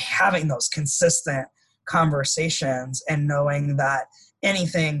by having those consistent conversations, and knowing that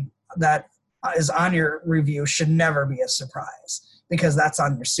anything that is on your review should never be a surprise, because that's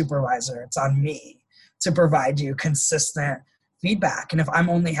on your supervisor. It's on me to provide you consistent feedback. And if I'm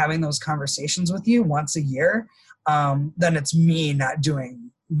only having those conversations with you once a year, then it's me not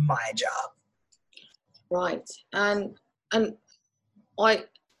doing my job. Right. And I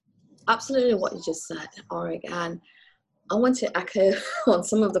absolutely what you just said, Arik, and I want to echo on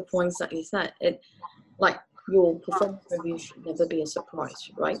some of the points that you said. Like, your performance review should never be a surprise,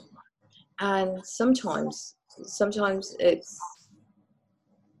 right? And sometimes it's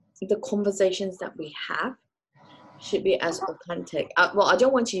the conversations that we have should be as authentic. Well, I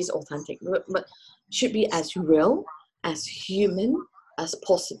don't want to use authentic, but should be as real, as human as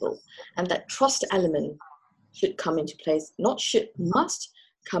possible. And that trust element should come into place, must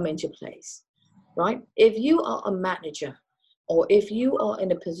come into place, right? If you are a manager, or if you are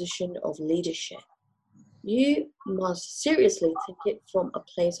in a position of leadership, you must seriously take it from a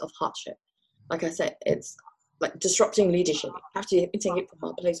place of hardship. Like I said, it's like disrupting leadership. You have to take it from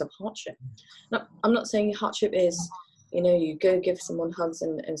a place of hardship. Now, I'm not saying hardship is, you go give someone hugs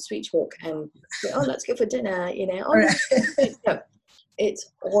and sweet talk and say, oh, let's go for dinner, No,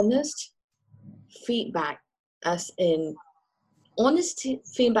 it's honest feedback, as in honest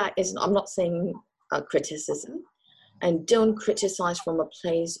feedback is, I'm not saying criticism, and don't criticize from a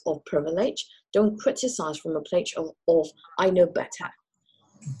place of privilege. Don't criticize from a place of I know better.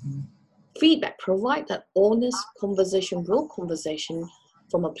 Mm-hmm. Feedback, provide that honest conversation, real conversation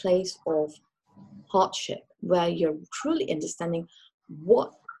from a place of hardship, where you're truly understanding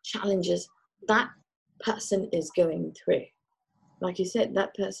what challenges that person is going through. Like you said,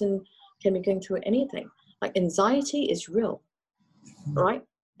 that person can be going through anything. Like anxiety is real, right?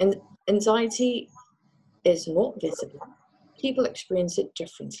 And anxiety is not visible. People experience it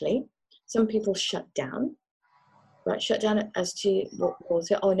differently. Some people shut down, right? Shut down as to will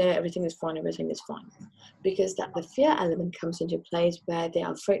say, oh no, everything is fine, because that the fear element comes into place where they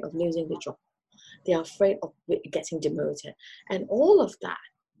are afraid of losing the job, they are afraid of getting demoted, and all of that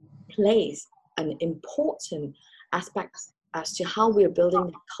plays an important aspect as to how we're building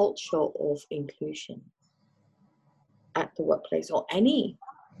the culture of inclusion at the workplace or any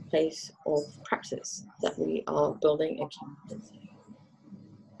place of practice that we are building a community.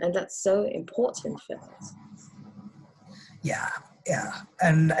 And that's so important for us. Yeah,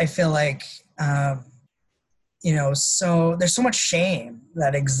 and I feel like so there's so much shame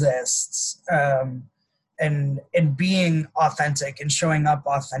that exists, and being authentic and showing up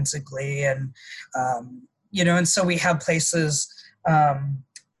authentically, and and so we have places of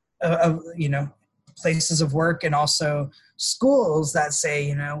places of work and also schools that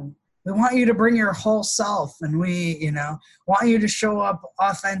say, we want you to bring your whole self, and we want you to show up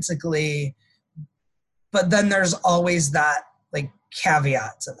authentically. But then there's always that like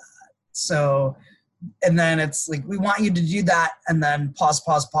caveat to that. So, and then it's like, we want you to do that, and then pause,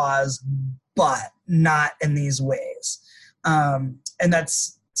 but not in these ways. And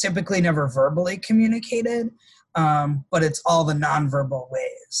that's typically never verbally communicated, but it's all the nonverbal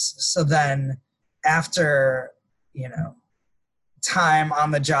ways. So then after, time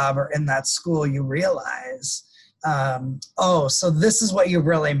on the job or in that school, you realize, so this is what you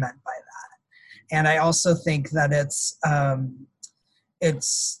really meant by that. And I also think that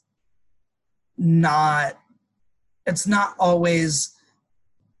it's not always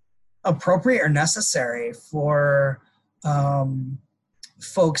appropriate or necessary for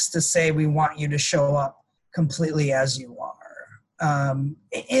folks to say, we want you to show up completely as you are.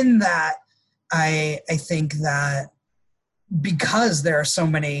 In that, I think that because there are so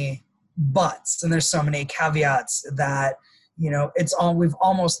many buts and there's so many caveats that, we've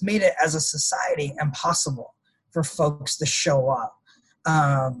almost made it as a society impossible for folks to show up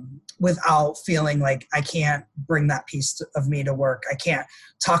without feeling like, I can't bring that piece of me to work. I can't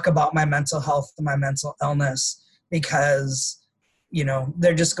talk about my mental health and my mental illness because,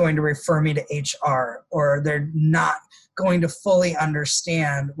 they're just going to refer me to HR, or they're not going to fully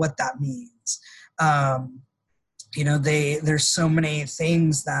understand what that means. There's so many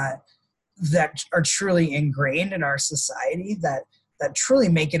things that are truly ingrained in our society that truly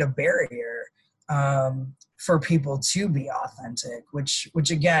make it a barrier for people to be authentic, which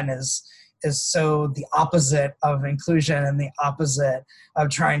again is so the opposite of inclusion and the opposite of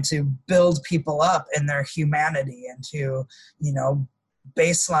trying to build people up in their humanity and to,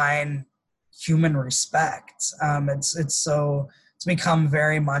 baseline human respect. It's become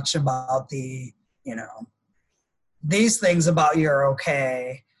very much about the, these things about you're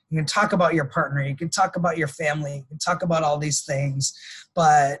okay. You can talk about your partner, you can talk about your family, you can talk about all these things,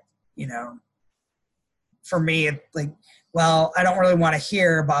 but, for me, like, well, I don't really want to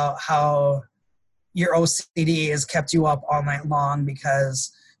hear about how your OCD has kept you up all night long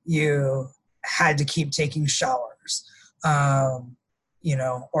because you had to keep taking showers, or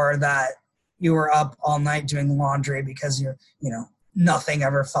that you were up all night doing laundry because nothing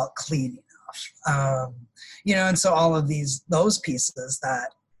ever felt clean enough. And so all of those pieces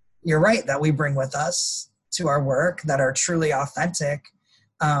that you're right, that we bring with us to our work that are truly authentic,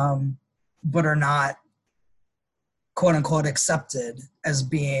 but are not quote unquote accepted as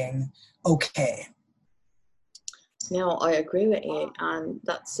being okay. No, I agree with you, and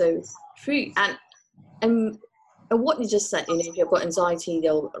that's so true. And what you just said, if you've got anxiety,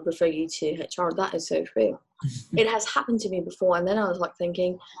 they'll refer you to HR. That is so true. It has happened to me before, and then I was like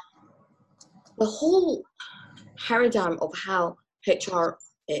thinking, the whole paradigm of how HR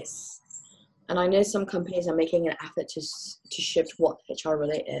is, and I know some companies are making an effort to shift what HR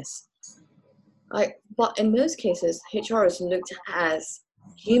really is. But in most cases, HR is looked as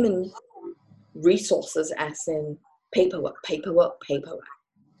human resources, as in paperwork,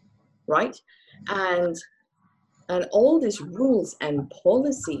 right? And all these rules and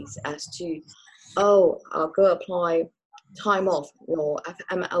policies as to, I'll go apply time off, or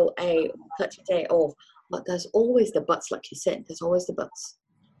FMLA, 30-day off. But there's always the buts, like you said, there's always the buts,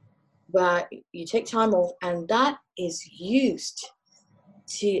 where you take time off and that is used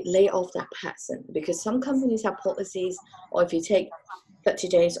to lay off that person, because some companies have policies, or if you take 30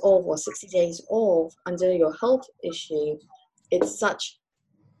 days off or 60 days off under your health issue, it's such,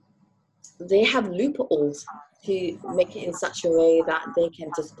 they have loopholes to make it in such a way that they can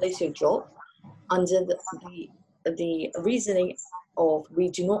displace your job under the reasoning of, we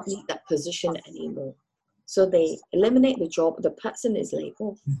do not need that position anymore. So they eliminate the job, the person is laid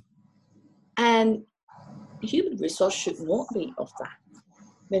off. And human resource should not be of that.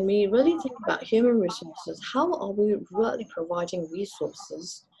 When we really think about human resources, how are we really providing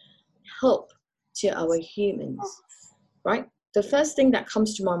resources, help to our humans, right? The first thing that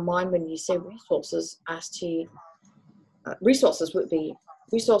comes to my mind when you say resources, as to resources would be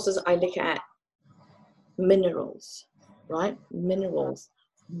resources. I look at minerals, right? Minerals,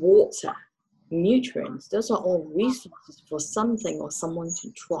 water, nutrients. Those are all resources for something or someone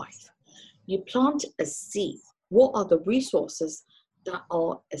to thrive. You plant a seed. What are the resources that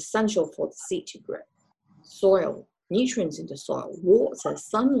are essential for the seed to grow? Soil, nutrients in the soil, water,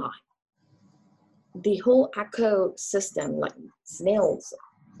 sunlight. The whole ecosystem, like snails,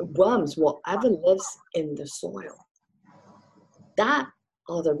 worms, whatever lives in the soil. That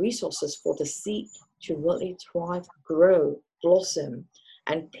are the resources for the seed to really thrive, grow, blossom,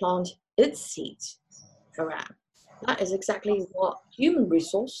 and plant its seeds around. That is exactly what human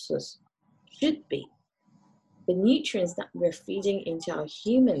resources should be. The nutrients that we're feeding into our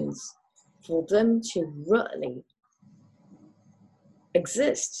humans for them to really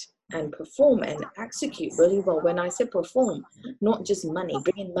exist and perform and execute really well. When I say perform, not just money,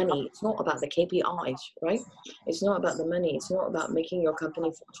 bring in money. It's not about the KPIs, right? It's not about the money. It's not about making your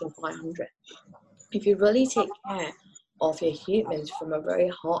company Fortune 500. If you really take care of your humans from a very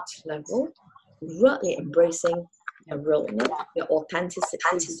heart level, really embracing their realness, their authenticity,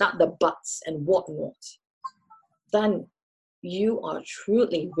 not the buts and whatnot, then you are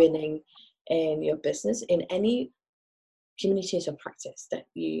truly winning in your business, in any communities of practice that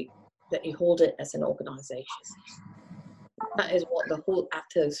you hold it as an organization. That is what the whole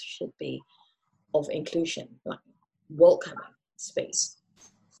ethos should be of inclusion, like welcoming space.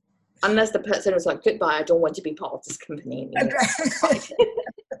 Unless the person is like, goodbye, I don't want to be part of this company anymore.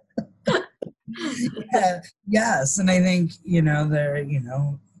 Yes, and I think,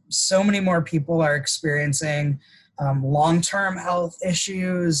 so many more people are experiencing long-term health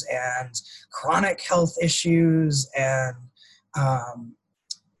issues and chronic health issues and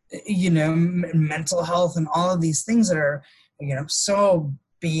mental health and all of these things that are so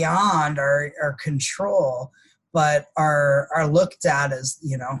beyond our control, but are looked at as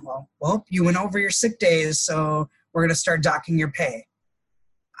well, you went over your sick days, so we're going to start docking your pay.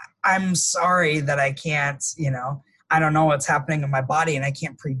 I'm sorry that I can't, I don't know what's happening in my body and I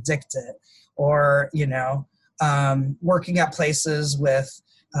can't predict it. Or, working at places with,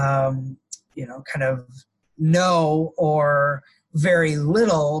 kind of no or very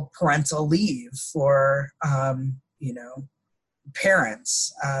little parental leave for,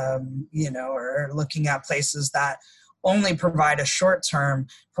 parents, or looking at places that only provide a short-term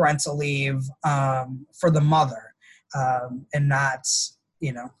parental leave for the mother and not,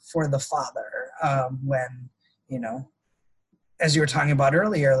 for the father, when, as you were talking about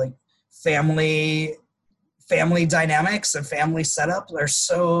earlier, like family dynamics and family setup are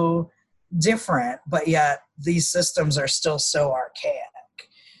so different, but yet these systems are still so archaic.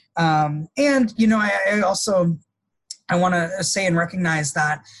 And, I want to say and recognize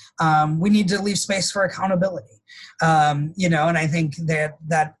that we need to leave space for accountability, and I think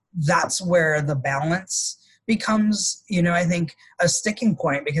that's where the balance becomes, I think, a sticking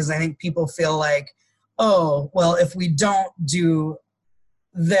point, because I think people feel like, oh, well, if we don't do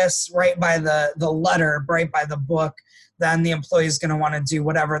this right by the letter, right by the book, then the employee is going to want to do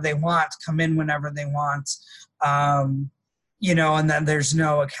whatever they want, come in whenever they want, and then there's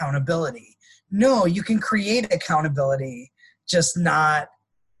no accountability. No, you can create accountability, just not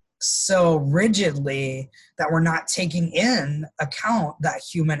so rigidly that we're not taking in account that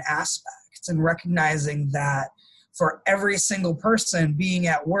human aspect and recognizing that for every single person being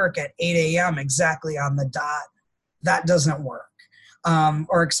at work at 8 a.m. exactly on the dot, that doesn't work.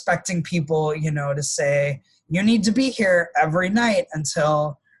 Or expecting people, to say, you need to be here every night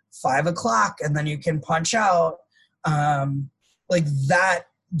until 5 o'clock and then you can punch out. Like that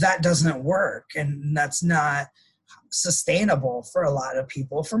doesn't work. And that's not sustainable for a lot of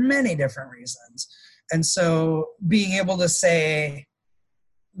people for many different reasons. And so being able to say,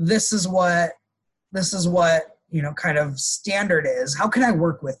 this is what, kind of standard is. How can I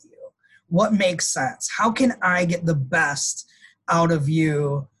work with you? What makes sense? How can I get the best out of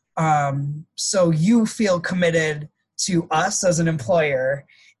you, so you feel committed to us as an employer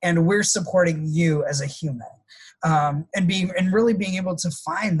and we're supporting you as a human, and really being able to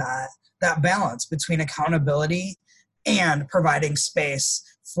find that balance between accountability and providing space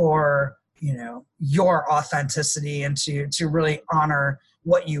for your authenticity and to really honor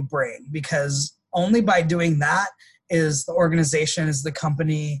what you bring, because only by doing that is the organization, is the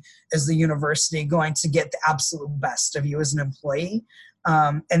company, is the university going to get the absolute best of you as an employee?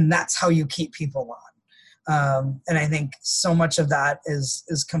 And that's how you keep people on. And I think so much of that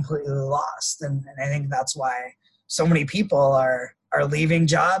is completely lost. And I think that's why so many people are leaving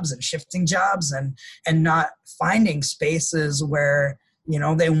jobs and shifting jobs and not finding spaces where, you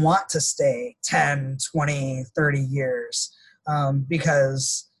know, they want to stay 10, 20, 30 years,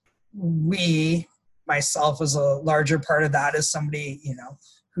 because we, myself as a larger part of that, as somebody, you know,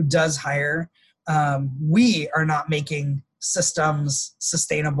 who does hire, we are not making systems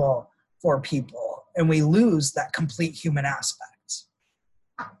sustainable for people, and we lose that complete human aspect.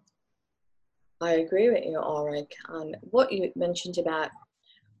 I agree with you, Arik. And what you mentioned about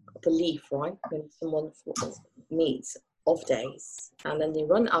the leave, right? When someone needs off days and then they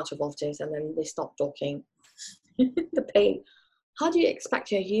run out of off days and then they stop talking the pay. How do you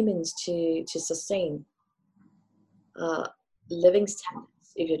expect your humans to sustain living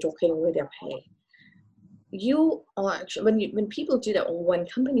standards if you're talking with their pay? You are actually, when people do that, or when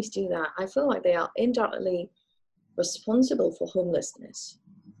companies do that, I feel like they are indirectly responsible for homelessness,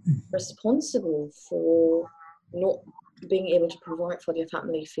 responsible for not being able to provide for their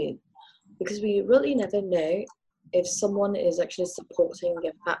family food, because we really never know if someone is actually supporting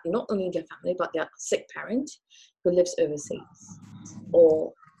their not only their family but their sick parent who lives overseas,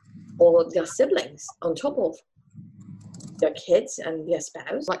 or their siblings on top of their kids and their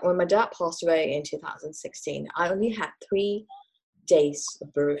spouse. Like when my dad passed away in 2016, I only had 3 days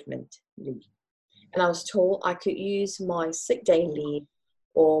of bereavement leave, and I was told I could use my sick day leave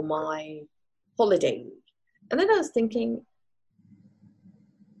or my holiday leave. And then I was thinking,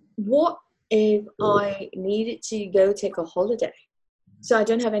 what if I needed to go take a holiday? So I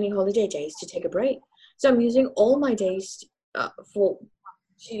don't have any holiday days to take a break. So I'm using all my days for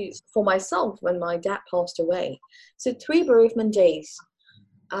myself when my dad passed away. So 3 bereavement days,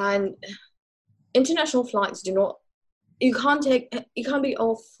 and international flights you can't be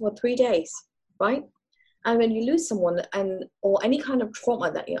off for 3 days, right? And when you lose someone or any kind of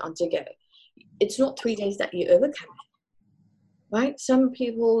trauma that you undergo, it's not 3 days that you overcome it, right? Some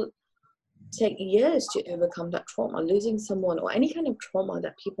people take years to overcome that trauma, losing someone or any kind of trauma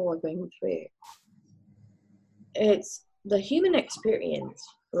that people are going through. It's the human experience,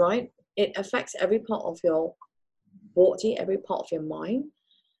 right? It affects every part of your body, every part of your mind.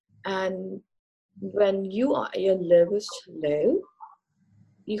 And when you are at your lowest low,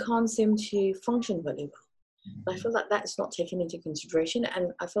 you can't seem to function really well. I feel like that's not taken into consideration,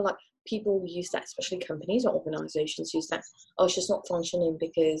 and I feel like people use that, especially companies or organizations use that, oh, she's not functioning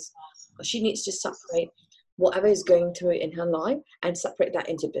because she needs to separate whatever is going through in her life and separate that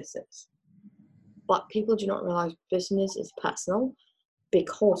into business. But people do not realize business is personal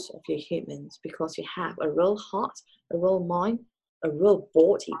because of your humans, because you have a real heart, a real mind, a real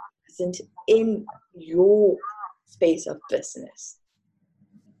body present in your space of business.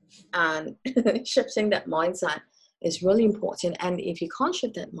 And shifting that mindset is really important. And if you can't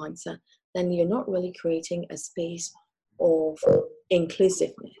shift that mindset, then you're not really creating a space of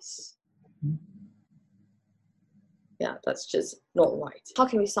inclusiveness. Yeah, that's just not right. How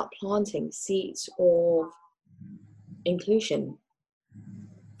can we start planting seeds of inclusion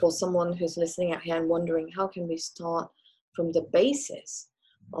for someone who's listening out here and wondering, how can we start from the basis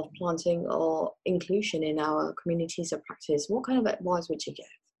of planting or inclusion in our communities of practice? What kind of advice would you give?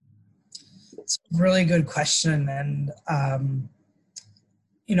 It's a really good question. And,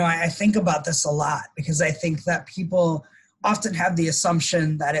 I think about this a lot because I think that people often have the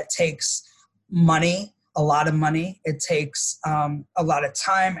assumption that it takes money, a lot of money. It takes a lot of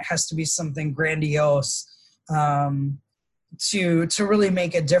time. It has to be something grandiose to really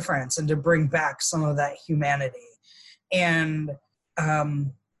make a difference and to bring back some of that humanity. And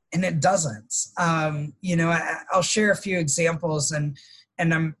it doesn't. I'll share a few examples, and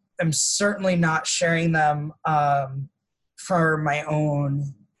I'm certainly not sharing them for my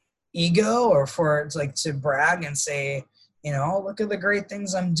own ego or for to brag and say, look at the great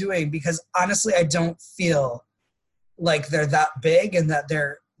things I'm doing, because honestly, I don't feel like they're that big and that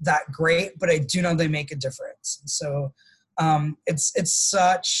they're that great, but I do know they make a difference. And so it's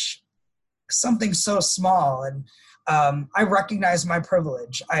such something so small. And I recognize my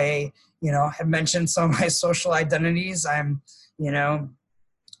privilege. I, have mentioned some of my social identities. I'm,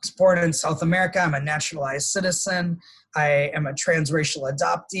 born in South America. I'm a naturalized citizen. I am a transracial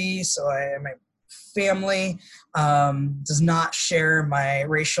adoptee. So my family does not share my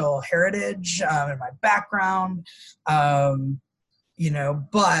racial heritage and my background, but,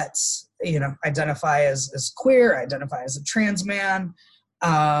 identify as queer, identify as a trans man.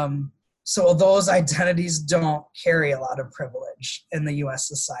 So those identities don't carry a lot of privilege in the US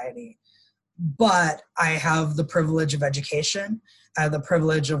society. But I have the privilege of education. I have the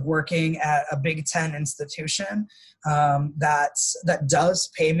privilege of working at a Big Ten institution that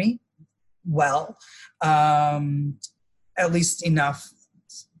does pay me well, at least enough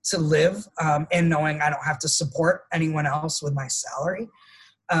to live, and knowing I don't have to support anyone else with my salary.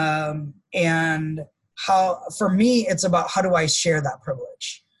 And how, for me, it's about how do I share that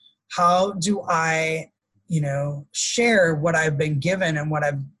privilege? How do I, share what I've been given and what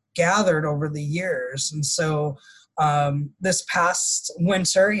I've gathered over the years? And so this past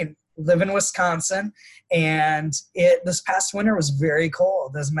winter, live in Wisconsin, and this past winter was very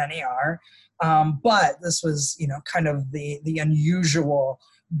cold, as many are. But this was, kind of the unusual,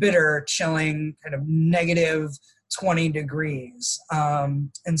 bitter, chilling, kind of negative 20 degrees.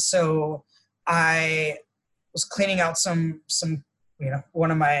 And so I was cleaning out some, one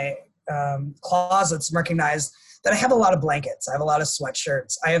of my closets, and recognized that I have a lot of blankets. I have a lot of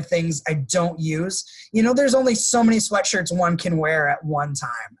sweatshirts. I have things I don't use. There's only so many sweatshirts one can wear at one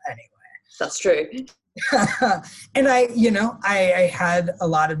time anyway. That's true. And I had a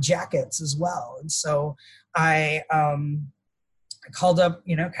lot of jackets as well. And so I called up,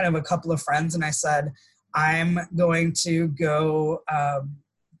 kind of a couple of friends, and I said, I'm going to go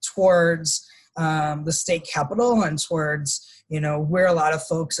towards the state capitol and towards, where a lot of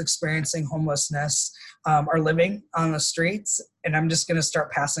folks experiencing homelessness are living on the streets. And I'm just going to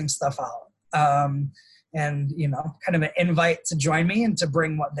start passing stuff out. And, kind of an invite to join me and to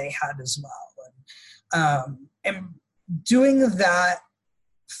bring what they had as well. And doing that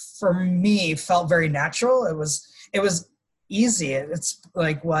for me felt very natural. It was easy. It's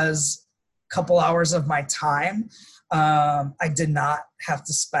like was a couple hours of my time. I did not have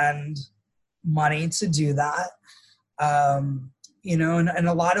to spend money to do that. And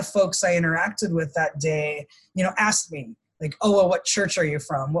a lot of folks I interacted with that day, asked me like, oh, well, what church are you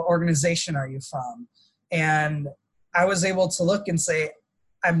from? What organization are you from? And I was able to look and say,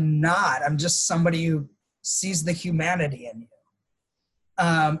 I'm just somebody who sees the humanity in you.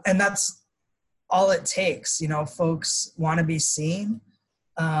 And that's all it takes. Folks want to be seen.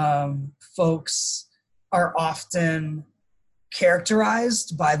 Folks are often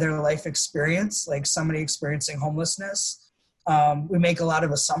characterized by their life experience, like somebody experiencing homelessness. We make a lot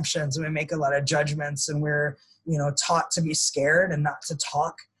of assumptions, and we make a lot of judgments, and we're, taught to be scared and not to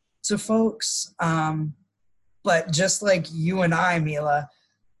talk to folks. But just like you and I, Mila,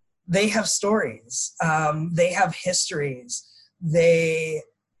 they have stories. They have histories. They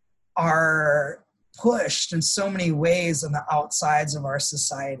are pushed in so many ways on the outsides of our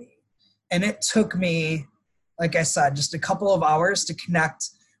society. And it took me, like I said, just a couple of hours to connect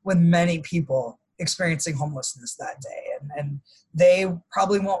with many people experiencing homelessness that day. And they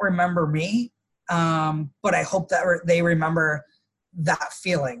probably won't remember me, but I hope that they remember that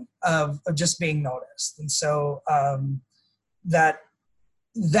feeling of just being noticed. And so that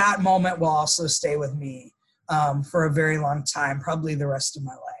moment will also stay with me for a very long time, probably the rest of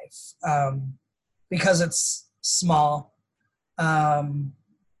my life, because it's small.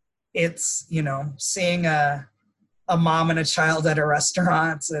 It's, seeing a mom and a child at a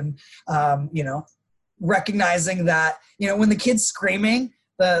restaurant, and, recognizing that, when the kid's screaming,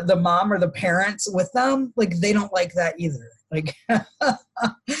 the mom or the parents with them, like, they don't like that either. Like,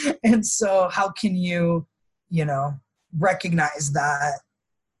 and so how can you, recognize that,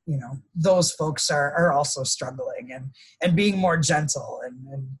 those folks are also struggling, and being more gentle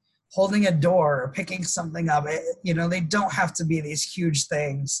and holding a door or picking something up. They don't have to be these huge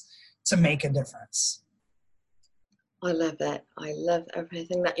things to make a difference. I love it. I love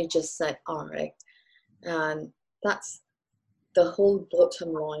everything that you just said, Ari. And that's the whole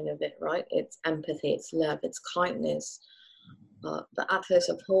bottom line of it, right? It's empathy, it's love, it's kindness. The atlas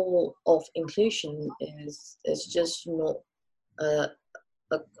of whole of inclusion is just not a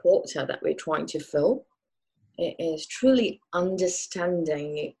quota that we're trying to fill. It is truly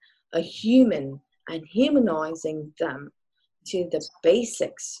understanding a human and humanizing them to the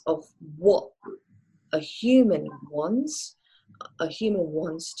basics of what a human wants. A human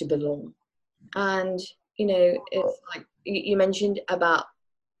wants to belong. And, it's like you mentioned about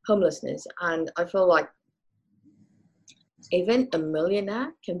homelessness, and I feel like even a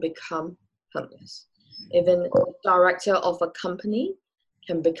millionaire can become homeless. Even the director of a company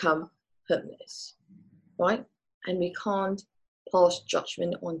can become homeless, right? And we can't pass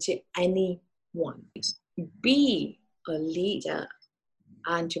judgment onto anyone. Be a leader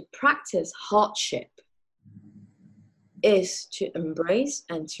and to practice hardship is to embrace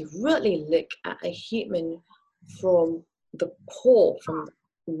and to really look at a human from the core, from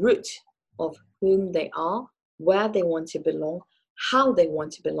the root of whom they are, where they want to belong, how they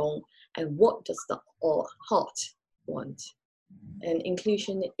want to belong, and what does the heart want. And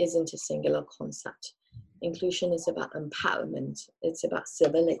inclusion isn't a singular concept. Inclusion is about empowerment. It's about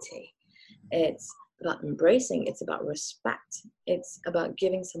civility. It's about embracing. It's about respect. It's about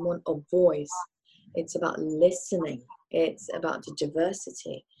giving someone a voice. It's about listening. It's about the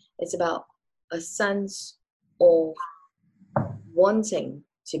diversity. It's about a sense of wanting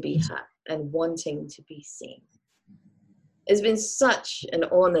to be heard and wanting to be seen. It's been such an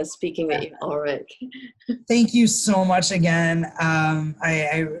honor speaking with you, Ulrich. Thank you so much again.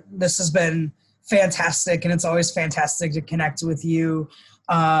 This has been fantastic, and it's always fantastic to connect with you.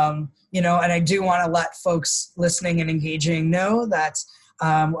 And I do want to let folks listening and engaging know that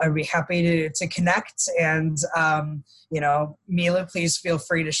I'd be happy to connect. And, Mila, please feel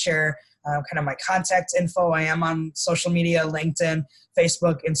free to share kind of my contact info. I am on social media, LinkedIn,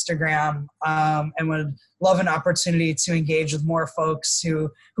 Facebook, Instagram, and would love an opportunity to engage with more folks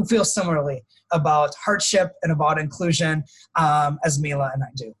who feel similarly about hardship and about inclusion as Mila and I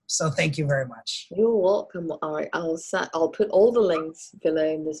do. So thank you very much. You're welcome. All right, I'll put all the links below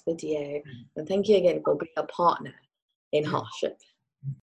in this video. And thank you again for being a partner in hardship.